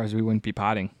 Because otherwise we wouldn't be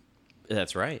potting.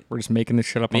 That's right. We're just making this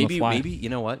shit up on the fly. Maybe, you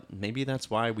know what? Maybe that's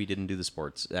why we didn't do the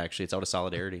sports. Actually, it's out of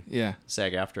solidarity. Yeah.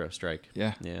 SAG-AFTRA strike.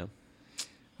 Yeah. Yeah.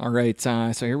 All right,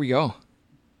 so here we go.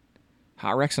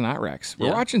 Hot recs and not recs.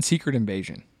 We're watching Secret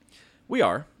Invasion. We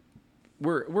are.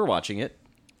 We're watching it.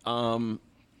 I'm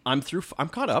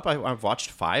caught up. I've watched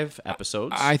 5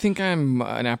 episodes. I think I'm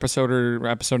an episode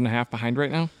and a half behind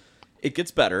right now. It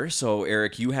gets better. So,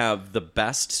 Eric, you have the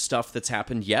best stuff that's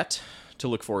happened yet to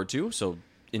look forward to. So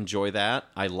enjoy that.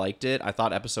 I liked it. I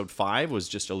thought episode 5 was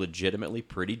just a legitimately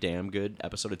pretty damn good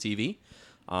episode of TV.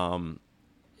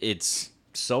 It's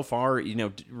so far,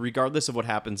 regardless of what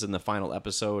happens in the final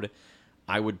episode,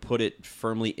 I would put it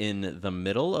firmly in the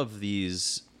middle of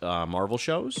these Marvel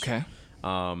shows. Okay.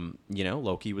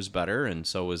 Loki was better, and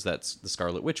so was the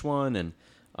Scarlet Witch one, and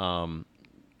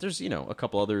there's a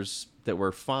couple others that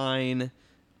were fine,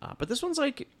 but this one's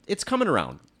like it's coming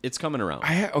around. It's coming around.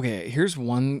 Okay, here's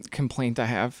one complaint I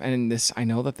have, and this I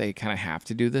know that they kind of have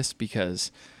to do this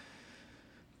because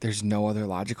there's no other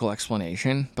logical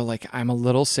explanation, but like I'm a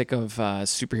little sick of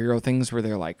superhero things where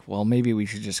they're like, well, maybe we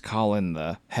should just call in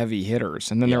the heavy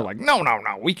hitters, and then they're like, no,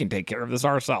 we can take care of this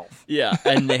ourselves. Yeah,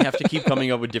 and they have to keep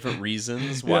coming up with different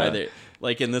reasons why they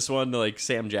like in this one, like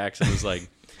Sam Jackson was like,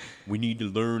 we need to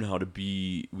learn how to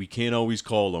be. We can't always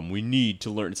call them. We need to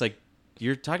learn. It's like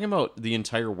you're talking about the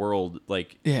entire world,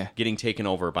 like getting taken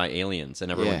over by aliens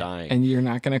and everyone dying, and you're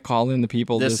not going to call in the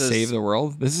people to save the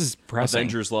world. This is pressing.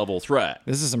 Avengers level threat.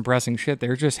 This is some pressing shit.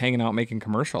 They're just hanging out making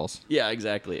commercials. Yeah,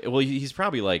 exactly. Well, he's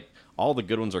probably like, all the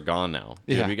good ones are gone now.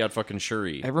 Yeah, we got fucking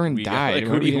Shuri. Everyone died.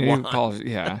 Who do you want?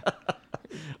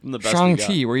 I'm the best.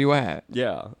 Shang-Chi, where you at?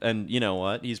 Yeah, and you know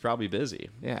what? He's probably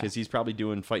busy. Yeah, because he's probably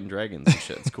doing fighting dragons and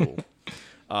shit. It's cool.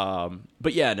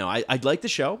 But yeah, no, I like the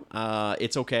show.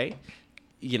 It's okay.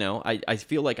 I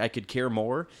feel like I could care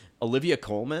more. Olivia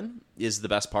Colman is the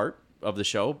best part of the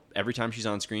show. Every time she's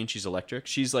on screen, she's electric.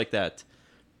 She's like that,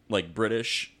 like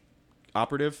British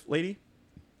operative lady.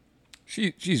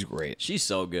 She's great. She's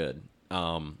so good.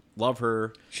 Love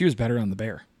her. She was better on The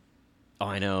Bear. Oh,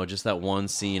 I know. Just that one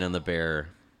scene on The Bear.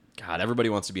 God, everybody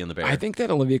wants to be on The Bear. I think that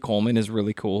Olivia Colman is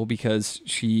really cool because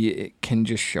she can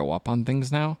just show up on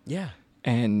things now. Yeah.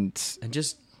 And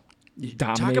just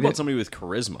dominate talk about it. somebody with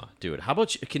charisma, dude. How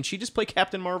about can she just play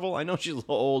Captain Marvel? I know she's a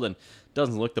little old and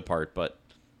doesn't look the part, but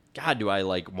God, do I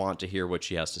want to hear what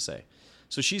she has to say.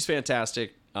 So she's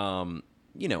fantastic.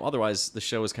 Otherwise the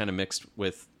show is kind of mixed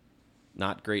with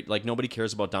not great. Like nobody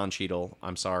cares about Don Cheadle.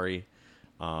 I'm sorry.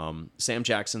 Sam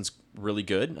Jackson's really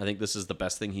good. I think this is the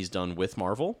best thing he's done with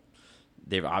Marvel.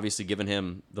 They've obviously given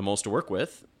him the most to work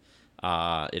with.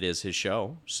 It is his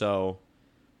show. So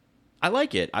I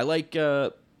like it. I like,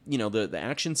 the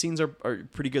action scenes are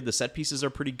pretty good. The set pieces are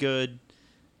pretty good.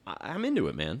 I'm into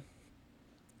it, man.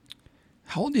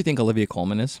 How old do you think Olivia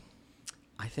Colman is?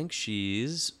 I think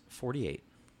she's 48.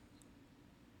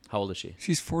 How old is she?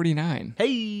 She's 49.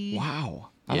 Hey! Wow.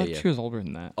 I thought she was older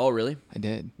than that. Oh, really? I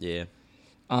did. Yeah.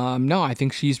 No, I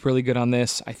think she's really good on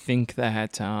this. I think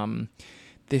that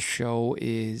this show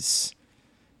is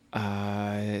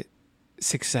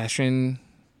Succession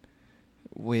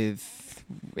with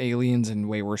aliens and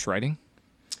way worse writing.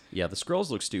 Yeah, the Skrulls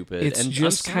look stupid. It's and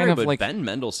just I'm sorry, kind of but like Ben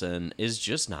Mendelsohn is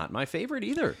just not my favorite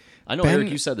either. I know, Eric,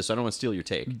 you said this, so I don't want to steal your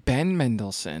take. Ben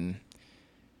Mendelsohn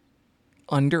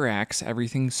underacts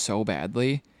everything so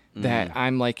badly that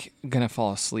I'm like gonna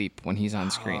fall asleep when he's on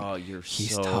screen. Oh,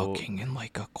 he's talking in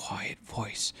like a quiet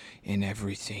voice in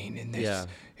everything in this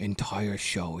entire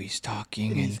show. He's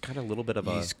talking and he's got a little bit of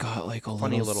he's got like a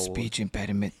funny little speech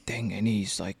impediment thing, and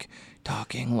he's like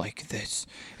talking like this,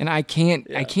 and I can't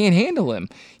handle him.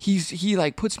 He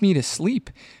like puts me to sleep.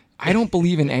 I don't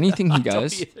believe in anything he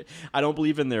does. I don't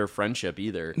believe in their friendship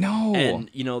either. No, and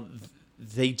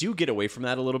they do get away from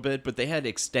that a little bit, but they had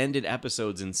extended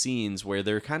episodes and scenes where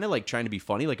they're kind of like trying to be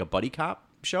funny, like a buddy cop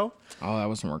show. Oh, that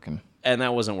wasn't working. And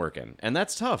that wasn't working. And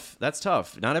that's tough. That's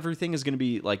tough. Not everything is going to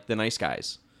be like The Nice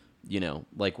Guys,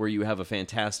 like where you have a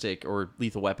fantastic or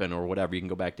Lethal Weapon or whatever. You can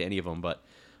go back to any of them, but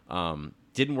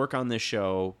didn't work on this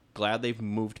show. Glad they've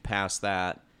moved past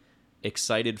that.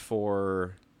 Excited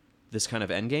for this kind of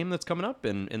endgame that's coming up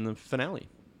in the finale.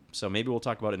 So maybe we'll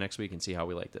talk about it next week and see how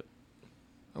we liked it.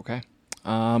 Okay.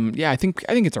 I think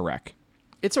it's a wreck.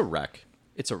 It's a wreck.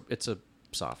 It's a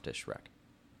softish wreck.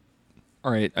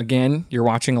 All right. Again, you're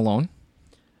watching Alone.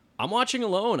 I'm watching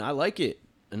Alone. I like it.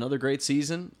 Another great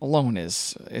season. Alone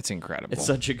it's incredible. It's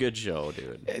such a good show,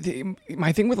 dude.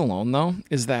 My thing with Alone though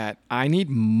is that I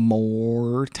need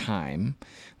more time.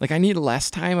 Like I need less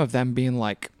time of them being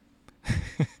like,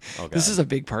 this is a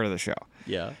big part of the show.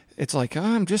 Yeah. It's like,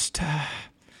 I'm just,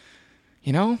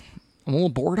 I'm a little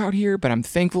bored out here, but I'm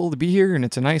thankful to be here, and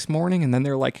it's a nice morning. And then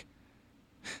they're like,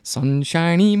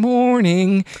 sunshiny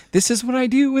morning, this is what I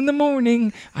do in the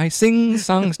morning. I sing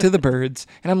songs to the birds.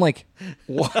 And I'm like,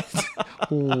 what?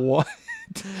 What?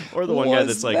 Or the one guy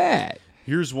that's like,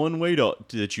 here's one way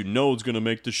that is going to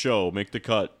make the show, make the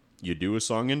cut. You do a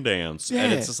song and dance. Yeah.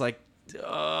 And it's just like,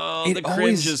 the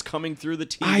cringe is coming through the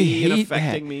TV and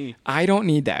affecting me. I don't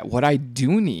need that. What I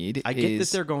do need I get that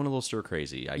they're going a little stir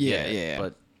crazy. I get it.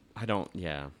 But I don't.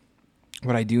 Yeah.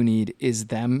 What I do need is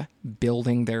them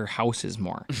building their houses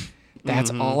more.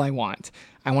 That's all I want.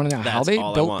 I want to know how they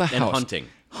built the house. And hunting.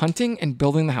 Hunting and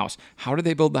building the house. How did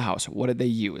they build the house? What did they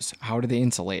use? How did they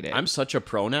insulate it? I'm such a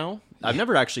pro now. I've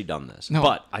never actually done this,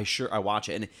 but I watch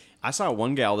it, and I saw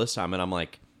one gal this time, and I'm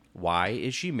like, why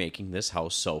is she making this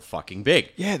house so fucking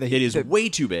big? Yeah, it is way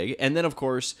too big. And then, of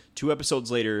course, 2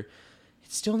 episodes later,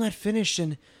 it's still not finished,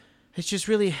 and it's just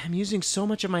really, I'm using so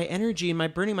much of my energy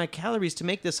and burning my calories to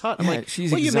make this hut. I'm like,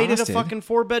 she's you made it a exhausted. fucking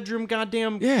 4-bedroom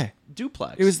goddamn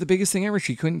duplex. It was the biggest thing ever.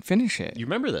 She couldn't finish it. You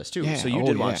remember this, too. Yeah. So you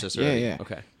did watch this already. Yeah.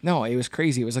 Okay. No, it was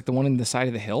crazy. It was like the one in the side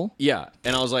of the hill. Yeah.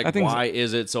 And I was like, why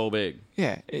is it so big?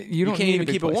 Yeah. You can't need even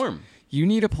keep it warm. You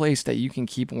need a place that you can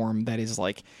keep warm that is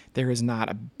like, there is not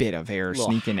a bit of air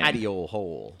sneaking in. Patio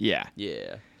hole. Yeah.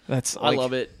 Yeah. I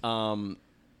love it.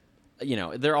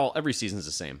 Every season's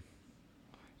the same.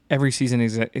 Every season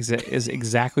is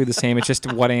exactly the same. It's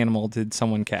just what animal did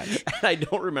someone catch? I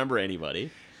don't remember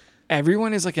anybody.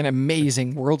 Everyone is like an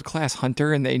amazing world-class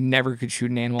hunter, and they never could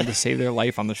shoot an animal to save their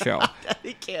life on the show.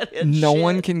 They can't hit No shit.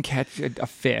 one can catch a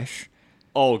fish.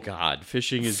 Oh, God.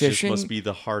 Fishing just must be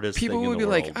the hardest thing in the world. People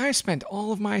would be like, I spent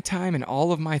all of my time and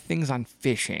all of my things on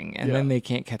fishing, and then they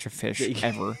can't catch a fish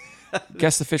ever.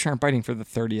 Guess the fish aren't biting for the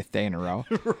 30th day in a row.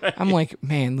 Right. I'm like,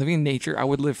 man, living in nature, I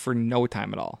would live for no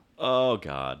time at all. Oh,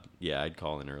 God. Yeah, I'd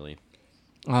call in early.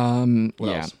 What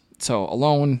else? So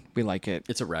Alone, we like it.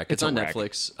 It's a wreck. It's on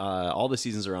Netflix. All the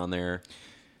seasons are on there.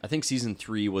 I think season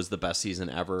 3 was the best season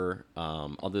ever.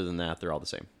 Other than that, they're all the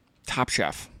same. Top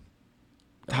Chef.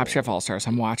 Top Chef All-Stars.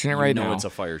 I'm watching it right now. It's a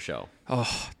fire show.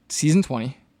 Oh, season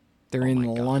 20. They're in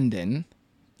London.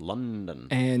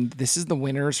 And this is the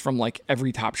winners from like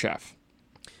every Top Chef.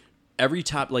 Every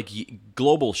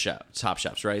global Top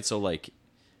Chefs, right? So like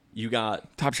you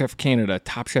got Top Chef Canada,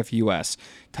 Top Chef US,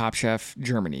 Top Chef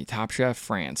Germany, Top Chef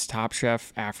France, Top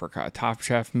Chef Africa, Top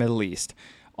Chef Middle East,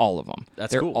 all of them.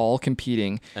 They're cool. All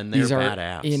competing. And they're These are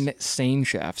badass. insane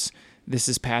chefs. This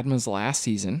is Padma's last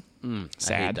season.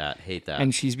 Sad. I hate that.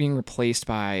 And she's being replaced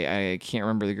by, I can't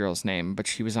remember the girl's name, but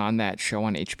she was on that show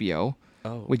on HBO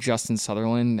with Justin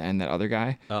Sutherland and that other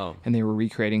guy. Oh. And they were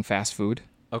recreating fast food.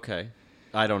 Okay.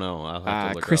 I don't know. I'll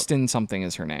have to look Kristen something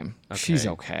is her name. Okay. She's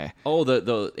okay. Oh,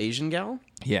 the Asian gal?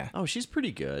 Yeah. Oh, she's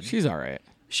pretty good. She's all right.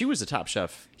 She was a Top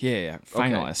Chef. Yeah.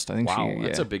 Finalist. Okay. I think wow,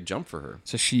 that's a big jump for her.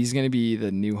 So she's going to be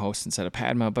the new host instead of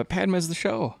Padma, but Padma's the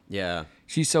show. Yeah.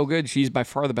 She's so good. She's by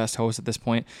far the best host at this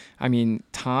point. I mean,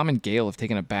 Tom and Gail have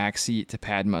taken a back seat to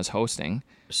Padma's hosting.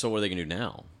 So what are they going to do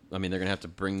now? I mean, they're going to have to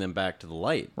bring them back to the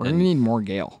light. We're going to need more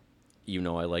Gail. You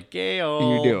know I like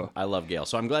Gail. You do. I love Gail.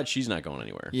 So I'm glad she's not going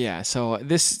anywhere. Yeah. So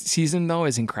this season, though,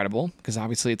 is incredible because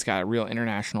obviously it's got a real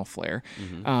international flair.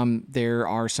 Mm-hmm. There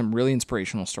are some really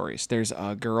inspirational stories. There's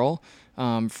a girl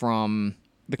from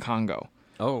the Congo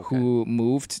who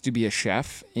moved to be a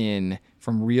chef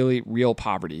from really real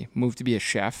poverty, moved to be a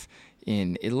chef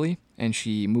in Italy, and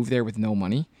she moved there with no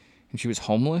money, and she was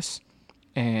homeless,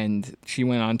 and she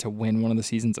went on to win one of the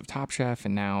seasons of Top Chef,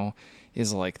 and now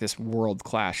is like this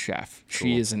world-class chef. Cool.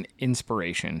 She is an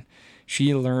inspiration.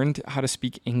 She learned how to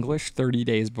speak English 30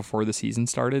 days before the season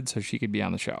started so she could be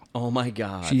on the show. Oh my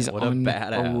God. She's what a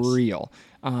badass. Unreal.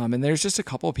 And there's just a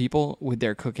couple of people with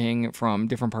their cooking from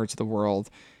different parts of the world.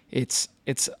 It's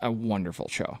a wonderful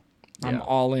show. Yeah. I'm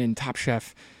all in. Top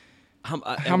Chef.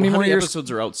 How many more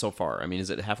episodes are out so far? I mean, is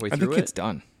it halfway through? I think it's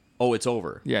done. Oh, it's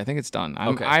over. Yeah, I think it's done.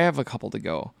 Okay. I have a couple to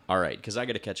go. All right, because I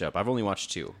got to catch up. I've only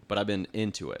watched 2, but I've been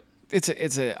into it.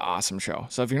 It's an awesome show.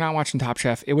 So if you're not watching Top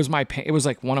Chef, it was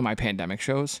like one of my pandemic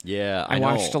shows. Yeah, I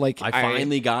watched I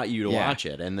finally got you to watch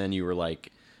it, and then you were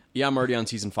like, "Yeah, I'm already on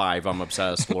season 5. I'm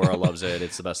obsessed. Laura loves it.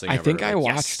 It's the best thing ever." I think I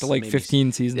watched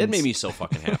 15 seasons. It made me so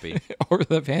fucking happy. Over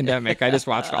the pandemic, I just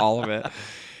watched all of it.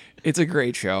 It's a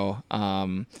great show.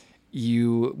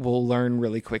 You will learn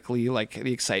really quickly, like,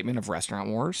 the excitement of Restaurant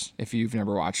Wars if you've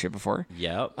never watched it before.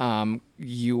 Yep.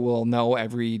 You will know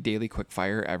every daily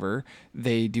quickfire ever.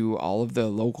 They do all of the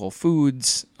local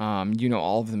foods. You know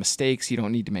all of the mistakes. You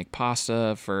don't need to make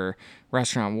pasta for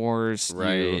Restaurant Wars.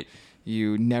 Right.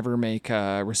 You never make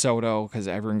risotto because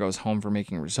everyone goes home for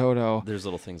making risotto. There's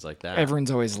little things like that. Everyone's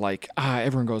always like,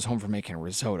 everyone goes home for making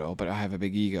risotto, but I have a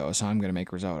big ego, so I'm going to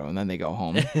make risotto. And then they go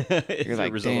home. You're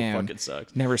like, risotto damn, fucking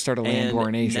sucks. Never start a land war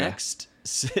in Asia.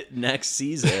 Next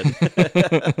season,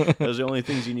 those are the only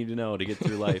things you need to know to get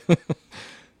through life.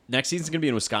 Next season's going to be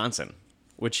in Wisconsin,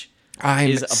 which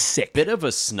is a bit of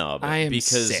a snub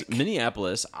because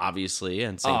Minneapolis, obviously,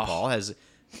 and St. Paul has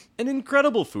an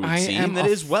incredible food scene that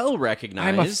is well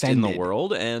recognized in the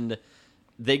world, and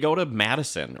they go to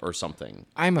Madison or something.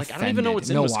 I'm like, offended. I don't even know what's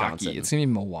in Milwaukee. Wisconsin. It's gonna be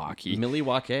Milwaukee.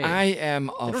 Milwaukee. I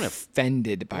am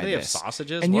offended by they have this.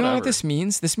 sausages? And you know what Whatever. this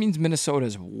means? This means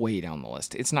Minnesota's way down the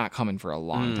list. It's not coming for a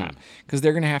long time because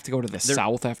they're gonna have to go to the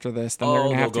south after this. Then they're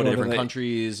gonna have to go to go different to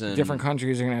countries. And different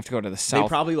countries are gonna have to go to the they south.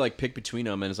 probably like pick between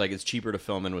them, and it's like it's cheaper to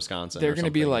film in Wisconsin. They're going gonna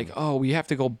to be like, oh, we have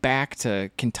to go back to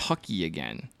Kentucky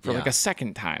again for like a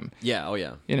second time. Yeah. Oh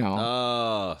yeah. You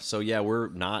know. So yeah, we're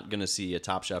not gonna see a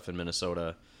Top Chef in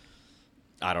Minnesota.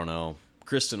 I don't know.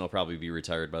 Kristen will probably be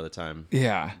retired by the time.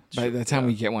 Yeah, by the time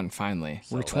we get one, finally.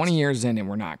 We're 20 years in and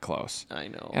we're not close. I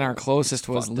know. And our closest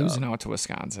was fucked losing out to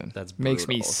Wisconsin. That's makes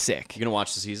me brutal. sick. You gonna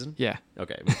watch the season? Yeah.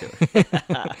 Okay, me too.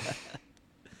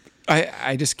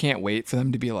 I just can't wait for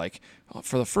them to be like,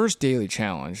 for the first daily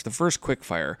challenge, the first quick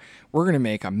fire, we're gonna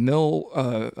make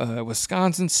a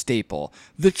Wisconsin staple,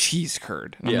 the cheese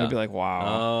curd. And I'm gonna be like, wow.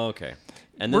 Oh, okay.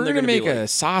 And then We're they're gonna make be like, a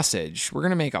sausage. We're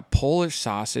gonna make a Polish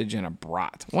sausage and a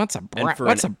brat. What's a brat?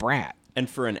 What's a brat? And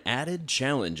for an added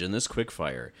challenge in this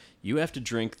quickfire, you have to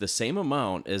drink the same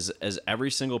amount as every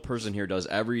single person here does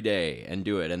every day and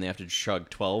do it. And they have to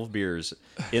chug 12 beers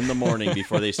in the morning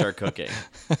before they start cooking.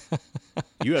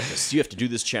 You have to do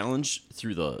this challenge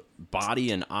through the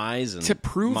body and eyes and To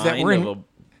prove mind that we're in- of a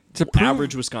to prove-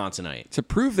 average Wisconsinite. To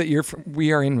prove that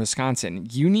we are in Wisconsin,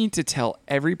 you need to tell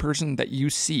every person that you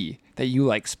see that you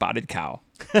like spotted cow.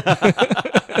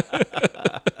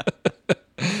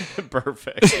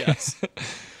 Perfect. Yes.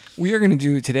 We are going to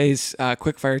do today's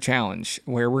quickfire challenge,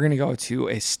 where we're going to go to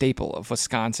a staple of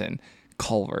Wisconsin,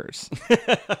 Culver's.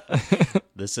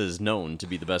 This is known to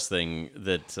be the best thing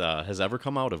that has ever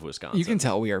come out of Wisconsin. You can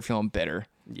tell we are feeling bitter.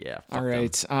 Yeah. All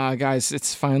right, guys,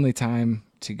 it's finally time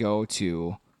to go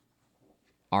to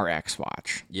our X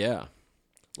Watch. Yeah.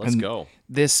 Let's go.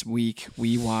 This week,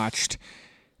 we watched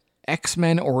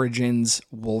X-Men Origins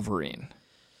Wolverine.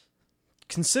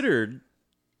 Considered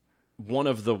one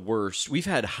of the worst. We've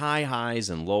had high highs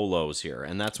and low lows here,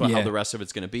 and that's how the rest of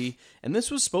it's going to be. And this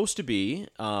was supposed to be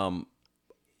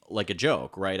like a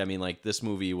joke, right? I mean, like, this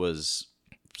movie was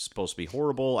supposed to be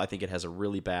horrible. I think it has a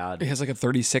really bad... It has like a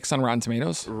 36 on Rotten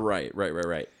Tomatoes. Right.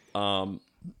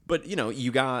 But, you know,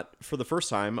 you got, for the first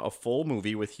time, a full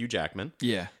movie with Hugh Jackman.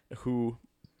 Yeah. Who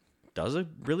does a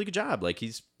really good job. Like,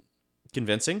 he's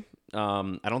convincing.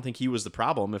 I don't think he was the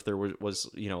problem if there was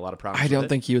a lot of problems. I don't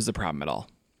think he was the problem at all.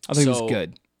 I think he was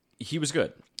good. He was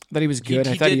good. I thought he was good.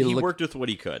 He worked with what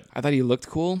he could. I thought he looked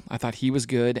cool. I thought he was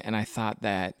good. And I thought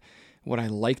that what I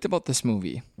liked about this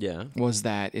movie was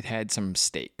that it had some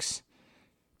stakes.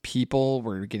 People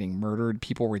were getting murdered.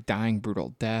 People were dying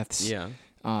brutal deaths. Yeah.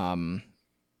 But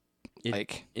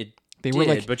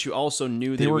you also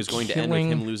knew that it was going to end with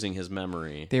him losing his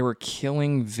memory. They were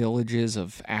killing villages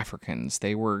of Africans.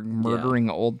 They were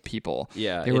murdering old people.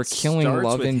 Yeah. They were killing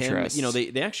love interests.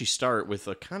 They actually start with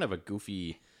a kind of a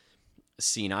goofy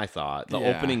scene, I thought. The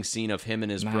opening scene of him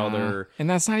and his brother. And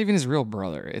that's not even his real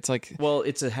brother. It's like... Well,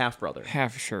 it's a half-brother.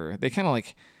 Sure. They kind of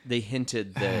like... They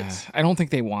hinted that... I don't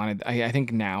think they wanted... I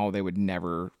think now they would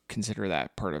never consider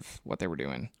that part of what they were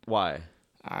doing. Why?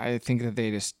 I think that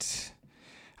they just...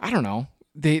 I don't know.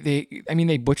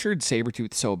 They butchered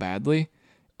Sabretooth so badly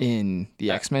in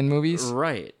the X-Men movies.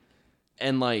 Right.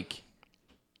 And like...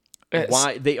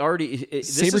 why? They already...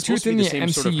 Sabretooth in the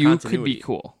MCU could be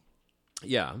cool.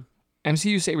 Yeah.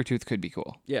 MCU Sabretooth could be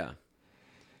cool. Yeah.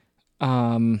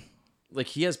 Like,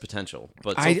 he has potential,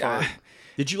 but so far...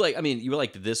 Did you like... I mean, you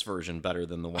liked this version better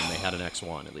than the one they had in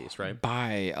X1, at least, right?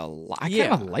 By a lot. I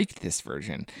kind of liked this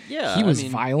version. Yeah. He was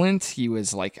violent. He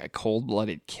was like a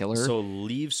cold-blooded killer. So,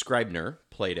 Liev Schreiber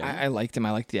played him. I liked him.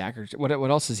 I liked the actor. What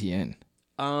else is he in?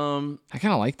 I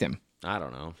kind of liked him. I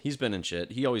don't know. He's been in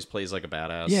shit. He always plays like a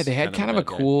badass. Yeah, they had kind of a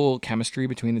cool chemistry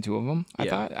between the two of them. I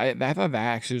thought that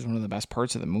actually was one of the best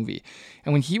parts of the movie.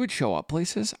 And when he would show up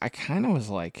places, I kind of was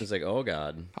like... It's like, oh,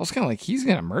 God. I was kind of like, he's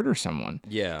going to murder someone.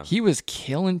 Yeah. He was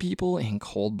killing people in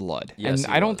cold blood. Yes,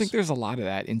 and I don't think there's a lot of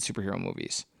that in superhero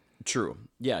movies. True.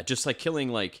 Yeah, just like killing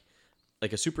like a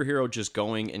superhero just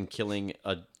going and killing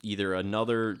either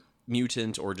another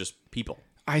mutant or just people.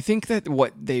 I think that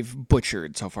what they've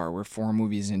butchered so far, we're 4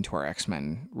 movies into our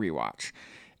X-Men rewatch,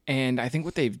 and I think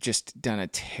what they've just done a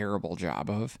terrible job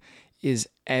of is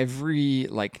every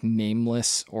like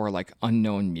nameless or like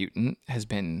unknown mutant has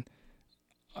been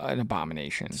an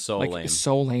abomination. So like, lame.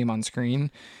 So lame on screen.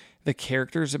 The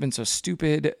characters have been so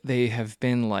stupid. They have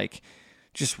been like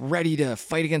just ready to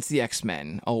fight against the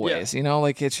X-Men always. Yeah.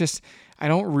 Like it's just... I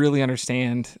don't really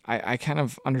understand. I kind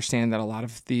of understand that a lot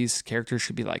of these characters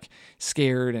should be like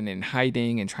scared and in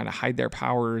hiding and trying to hide their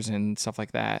powers and stuff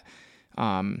like that.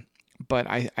 but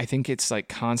I think it's like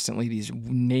constantly these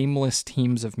nameless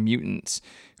teams of mutants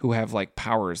who have like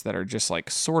powers that are just like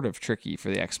sort of tricky for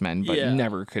the X-Men, but Yeah.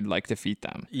 never could like defeat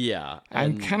them. Yeah.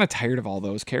 I'm and kind of tired of all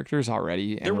those characters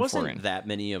already. there wasn't that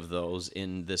many of those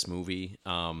in this movie.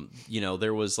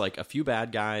 There was like a few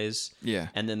bad guys. Yeah.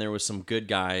 And then there was some good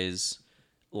guys,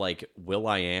 like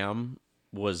Will.I.am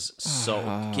was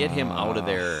so get him out of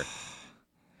there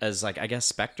as like, I guess,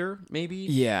 Spectre, maybe?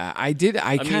 Yeah, I did.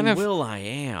 I kind of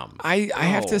Will.I.am. I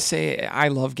have to say I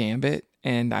love Gambit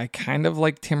and I kind of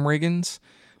like Tim Riggins,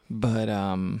 but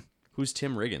Who's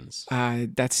Tim Riggins?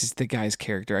 that's just the guy's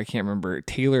character. I can't remember.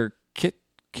 Taylor Kitsch.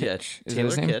 Yeah, Is Taylor that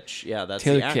his name? Kitsch. Yeah, that's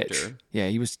Taylor the actor. Kitsch. Yeah,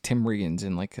 he was Tim Riggins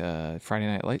in like Friday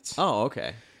Night Lights. Oh,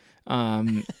 okay.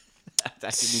 Um, I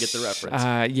didn't get the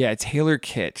reference. yeah, Taylor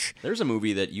Kitsch. There's a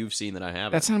movie that you've seen that I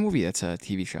haven't. That's not a movie. That's a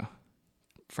TV show.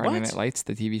 Friday What? Night Lights,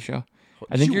 the TV show.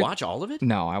 Did you watch all of it?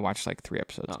 No, I watched like 3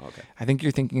 episodes. Oh, okay. I think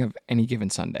you're thinking of Any Given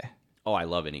Sunday. Oh, I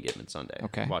love Any Given Sunday.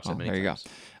 Okay. Watch that many there times.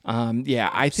 you go. Yeah,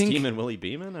 I think Steam and Willie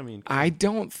Beeman? I mean, I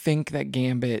don't think that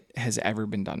Gambit has ever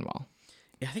been done well.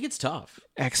 yeah, I think it's tough.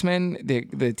 X-Men, the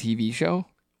TV show,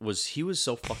 He was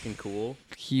so fucking cool.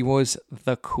 he was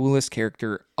the coolest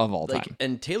character of all Like, time.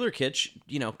 and Taylor Kitsch,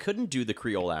 couldn't do the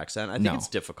Creole accent. I think No. it's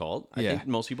difficult. I Yeah. think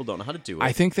most people don't know how to do it.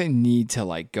 I think they need to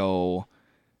like go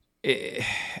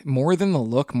more than the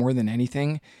look, more than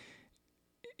anything.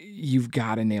 You've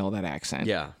got to nail that accent.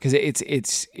 Yeah. because it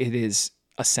is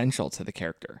essential to the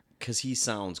character. because he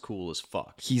sounds cool as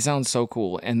fuck. He sounds so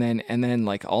cool, and then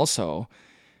like also,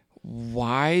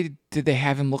 why did they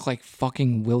have him look like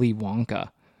fucking Willy Wonka?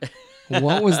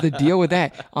 What was the deal with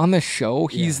that? On the show,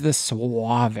 he's the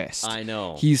suavest. I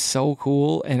know. He's so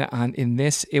cool, and in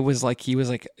this, it was like he was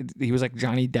like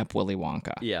Johnny Depp Willy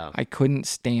Wonka. Yeah. I couldn't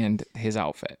stand his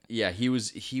outfit. Yeah, he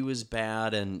was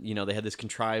bad, and they had this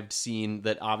contrived scene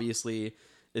that obviously,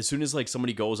 as soon as like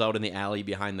somebody goes out in the alley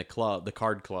behind the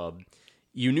card club,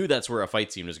 you knew that's where a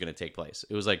fight scene was going to take place.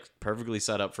 It was like perfectly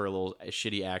set up for a little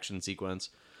shitty action sequence.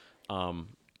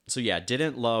 So yeah,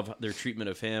 didn't love their treatment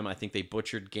of him. I think they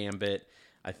butchered Gambit.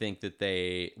 I think that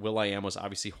Will.I.am was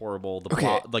obviously horrible.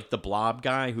 The Blob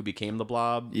guy who became the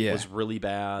Blob was really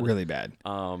bad. Really bad.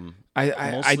 Mostly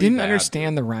I didn't bad.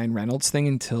 understand the Ryan Reynolds thing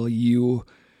until you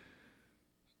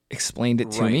explained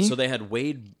it to me. So they had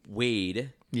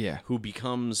Wade, Yeah. who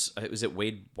becomes was it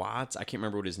Wade Watts? I can't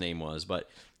remember what his name was, but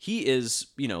he is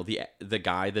the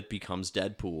guy that becomes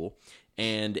Deadpool.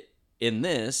 And in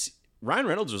this, Ryan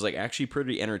Reynolds was like actually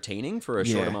pretty entertaining for a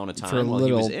short amount of time for a while little,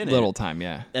 he was in little it. time,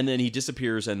 yeah. And then he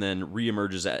disappears and then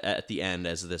reemerges at the end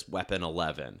as this Weapon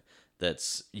 11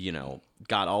 that's,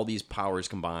 got all these powers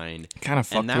combined. Kind of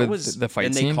fucked with the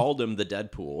fight scene. And they called him the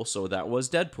Deadpool, so that was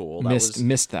Deadpool.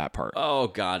 Missed that part. Oh,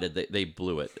 God, they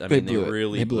blew it. I They mean, they blew it.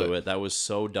 really They blew blew it. it. That was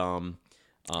so dumb.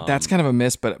 That's kind of a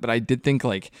miss, but I did think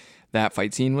like that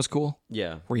fight scene was cool.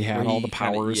 Yeah. Where he had all the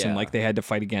powers and like they had to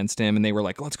fight against him and they were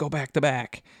like, let's go back to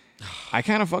back. I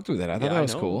kind of fucked with it. I thought that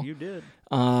was cool. You did.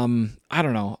 I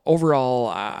don't know. Overall,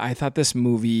 I thought this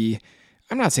movie,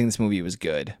 I'm not saying this movie was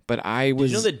good, but I was.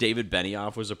 Did you know that David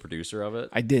Benioff was a producer of it?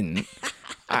 I didn't.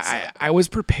 I was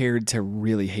prepared to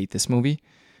really hate this movie.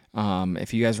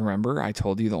 If you guys remember, I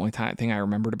told you the only thing I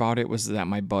remembered about it was that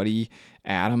my buddy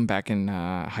Adam back in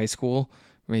high school,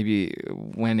 maybe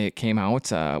when it came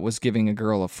out, was giving a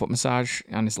girl a foot massage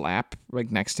on his lap, like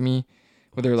next to me,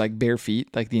 with her like bare feet,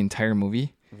 like the entire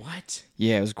movie. What?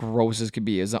 Yeah, it was gross as could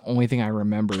be. It was the only thing I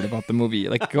remembered about the movie.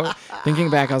 Like thinking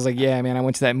back, I was like, yeah, man, I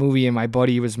went to that movie and my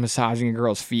buddy was massaging a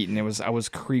girl's feet, and I was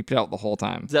creeped out the whole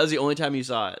time. That was the only time you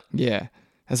saw it. Yeah,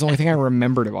 that's the only thing I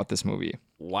remembered about this movie.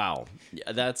 Wow.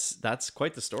 Yeah, that's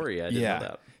quite the story. I didn't know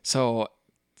that. So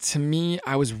to me,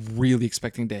 I was really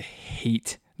expecting to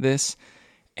hate this,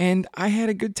 and I had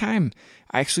a good time.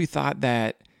 I actually thought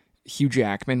that Hugh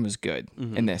Jackman was good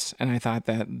in this, and I thought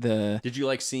that Did you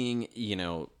like seeing,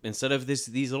 instead of these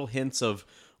little hints of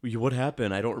what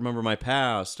happened? I don't remember my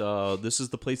past. This is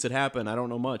the place it happened. I don't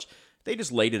know much. They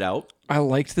just laid it out. I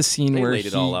liked the scene where laid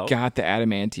it all he out. got the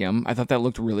adamantium. I thought that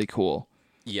looked really cool.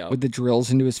 Yeah. With the drills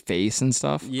into his face and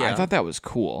stuff. Yeah. I thought that was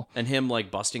cool. And him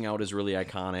like busting out is really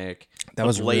iconic. That the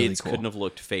was really blades cool. couldn't have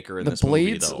looked faker in The this movie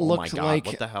blades though. Oh my looked God, like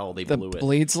what the hell? They the blew it.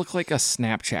 blades looked like a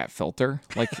Snapchat filter,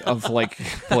 of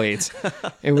blades.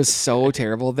 It was so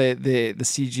terrible. The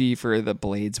CG for the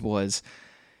blades was,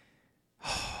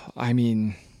 I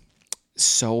mean,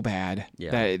 so bad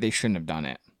that they shouldn't have done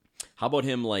it. How about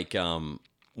him like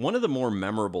one of the more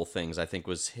memorable things I think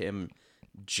was him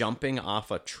jumping off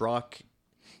a truck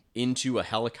into a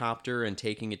helicopter and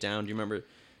taking it down. Do you remember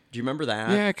that?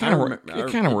 Yeah, it kind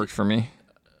of worked for me.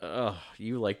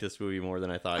 You like this movie more than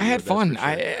I thought. I you had would, that's fun. for sure.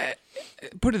 I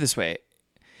put it this way.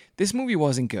 This movie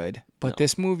wasn't good, but No.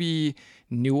 this movie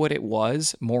knew what it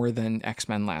was more than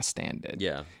X-Men Last Stand did.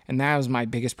 Yeah. And that was my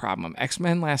biggest problem.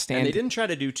 X-Men Last Stand... And they didn't try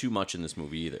to do too much in this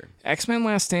movie either. X-Men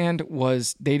Last Stand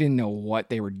was... They didn't know what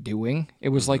they were doing. It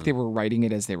was like they were writing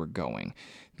it as they were going.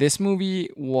 This movie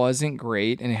wasn't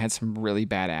great, and it had some really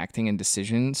bad acting and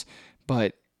decisions,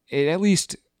 but it at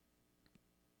least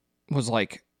was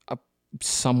like a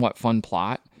somewhat fun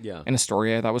plot. Yeah. And a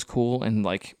story I thought was cool, and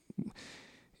like...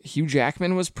 Hugh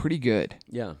Jackman was pretty good.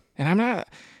 Yeah. And I'm not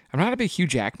a big Hugh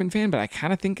Jackman fan, but I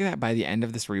kind of think that by the end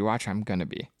of this rewatch, I'm going to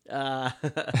be.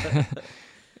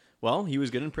 Well, he was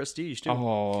good in Prestige, too.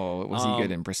 Oh, was he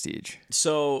good in Prestige?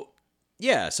 So,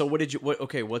 yeah. So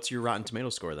what's your Rotten Tomato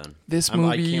score then? This movie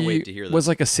I can't wait to hear this. was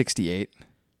like a 68.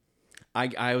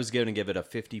 I was going to give it a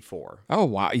 54. Oh,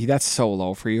 wow. That's so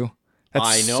low for you. That's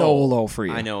I know. so low for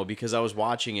you. I know, because I was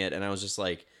watching it and I was just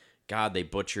like, God, they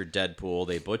butchered Deadpool.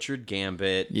 They butchered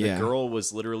Gambit. Yeah. The girl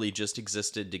was literally just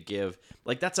existed to give...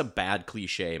 Like, that's a bad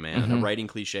cliche, man. A writing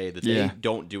cliche that they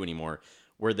don't do anymore.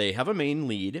 Where they have a main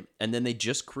lead, and then they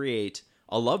just create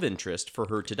a love interest for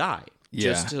her to die. Yeah.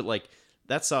 Just to, like...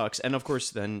 That sucks. And, of course,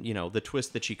 then, the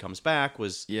twist that she comes back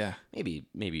was... Yeah.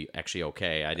 Maybe actually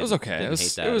okay. It was okay. Didn't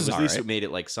hate that. It was at least alright. it made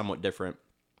it, like, somewhat different.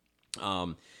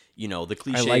 The liked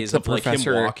cliches the of, like, him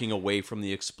Professor- walking away from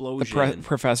the explosion.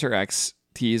 Professor X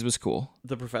tease was cool.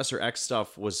 The Professor X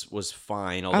stuff was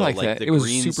fine, although liked like that. the It was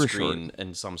green super screen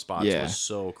in some spots Yeah. was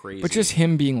so crazy. But just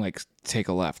him being like, take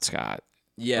a left, Scott.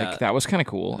 yeah, Like, that was kind of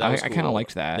cool. that was I kind of cool.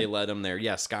 liked that. They let him there.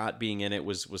 Yeah, Scott being in it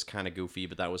was kind of goofy,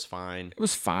 but that was fine. It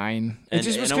was fine. And, It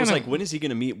just was I was kinda, like, when is he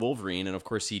going to meet Wolverine? And of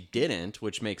course he didn't,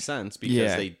 which makes sense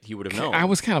because he would have known. I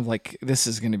was kind of like, this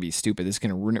is going to be stupid. This is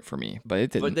going to ruin it for me. But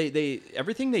it didn't. But they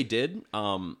everything they did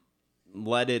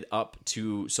led it up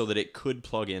to so that it could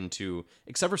plug into,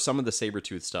 except for some of the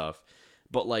Sabretooth stuff.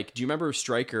 But like, do you remember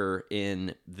Stryker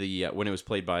in the when it was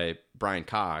played by Brian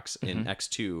Cox in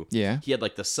X2? Yeah. He had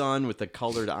like the sun with the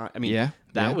colored eye. I mean, Yeah,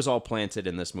 that yeah. was all planted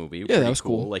in this movie. Yeah, Pretty that was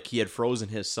cool. Like he had frozen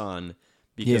his son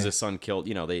because Yeah. his son killed.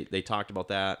 They talked about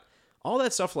that. All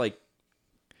that stuff, like,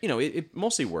 it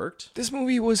mostly worked. This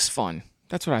movie was fun.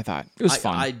 That's what I thought. It was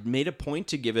fun. I made a point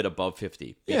to give it above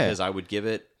 50 Yeah. because I would give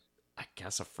it, I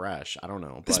guess, a fresh. I don't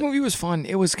know. This but- movie was fun.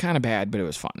 It was kind of bad, but it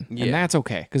was fun. Yeah. And that's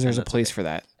okay, because there's a that's place for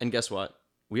that. And guess what?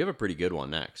 We have a pretty good one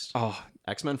next. Oh,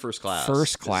 X-Men First Class.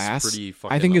 First is Class, pretty I think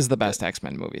fucking is the good. best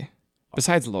X-Men movie.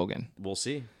 Besides Logan. We'll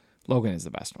see. Logan is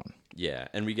the best one. Yeah,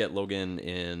 and we get Logan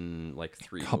in like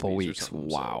 3 Couple movies or weeks. something,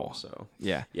 Wow. So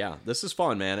Yeah. this is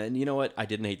fun, man. And you know what? I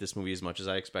didn't hate this movie as much as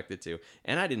I expected to,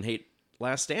 and I didn't hate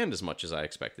Last Stand as much as I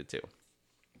expected to.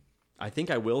 I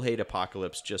think I will hate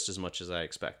Apocalypse just as much as I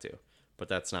expect to, but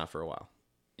that's not for a while.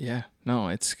 Yeah. No,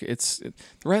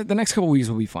 the next couple weeks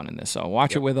will be fun in this. So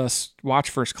watch it with us. Watch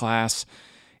First Class.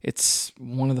 It's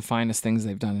one of the finest things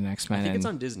they've done in X-Men. I think it's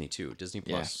on Disney too, Disney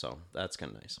Plus. So that's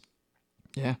kind of nice.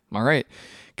 Yeah. All right.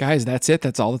 Guys, that's it.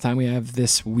 That's all the time we have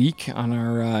this week on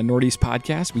our Northeast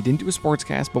podcast. We didn't do a sports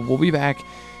cast, but we'll be back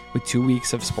with 2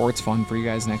 weeks of sports fun for you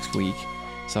guys next week.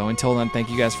 So until then, thank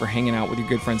you guys for hanging out with your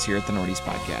good friends here at the Northeast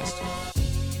podcast.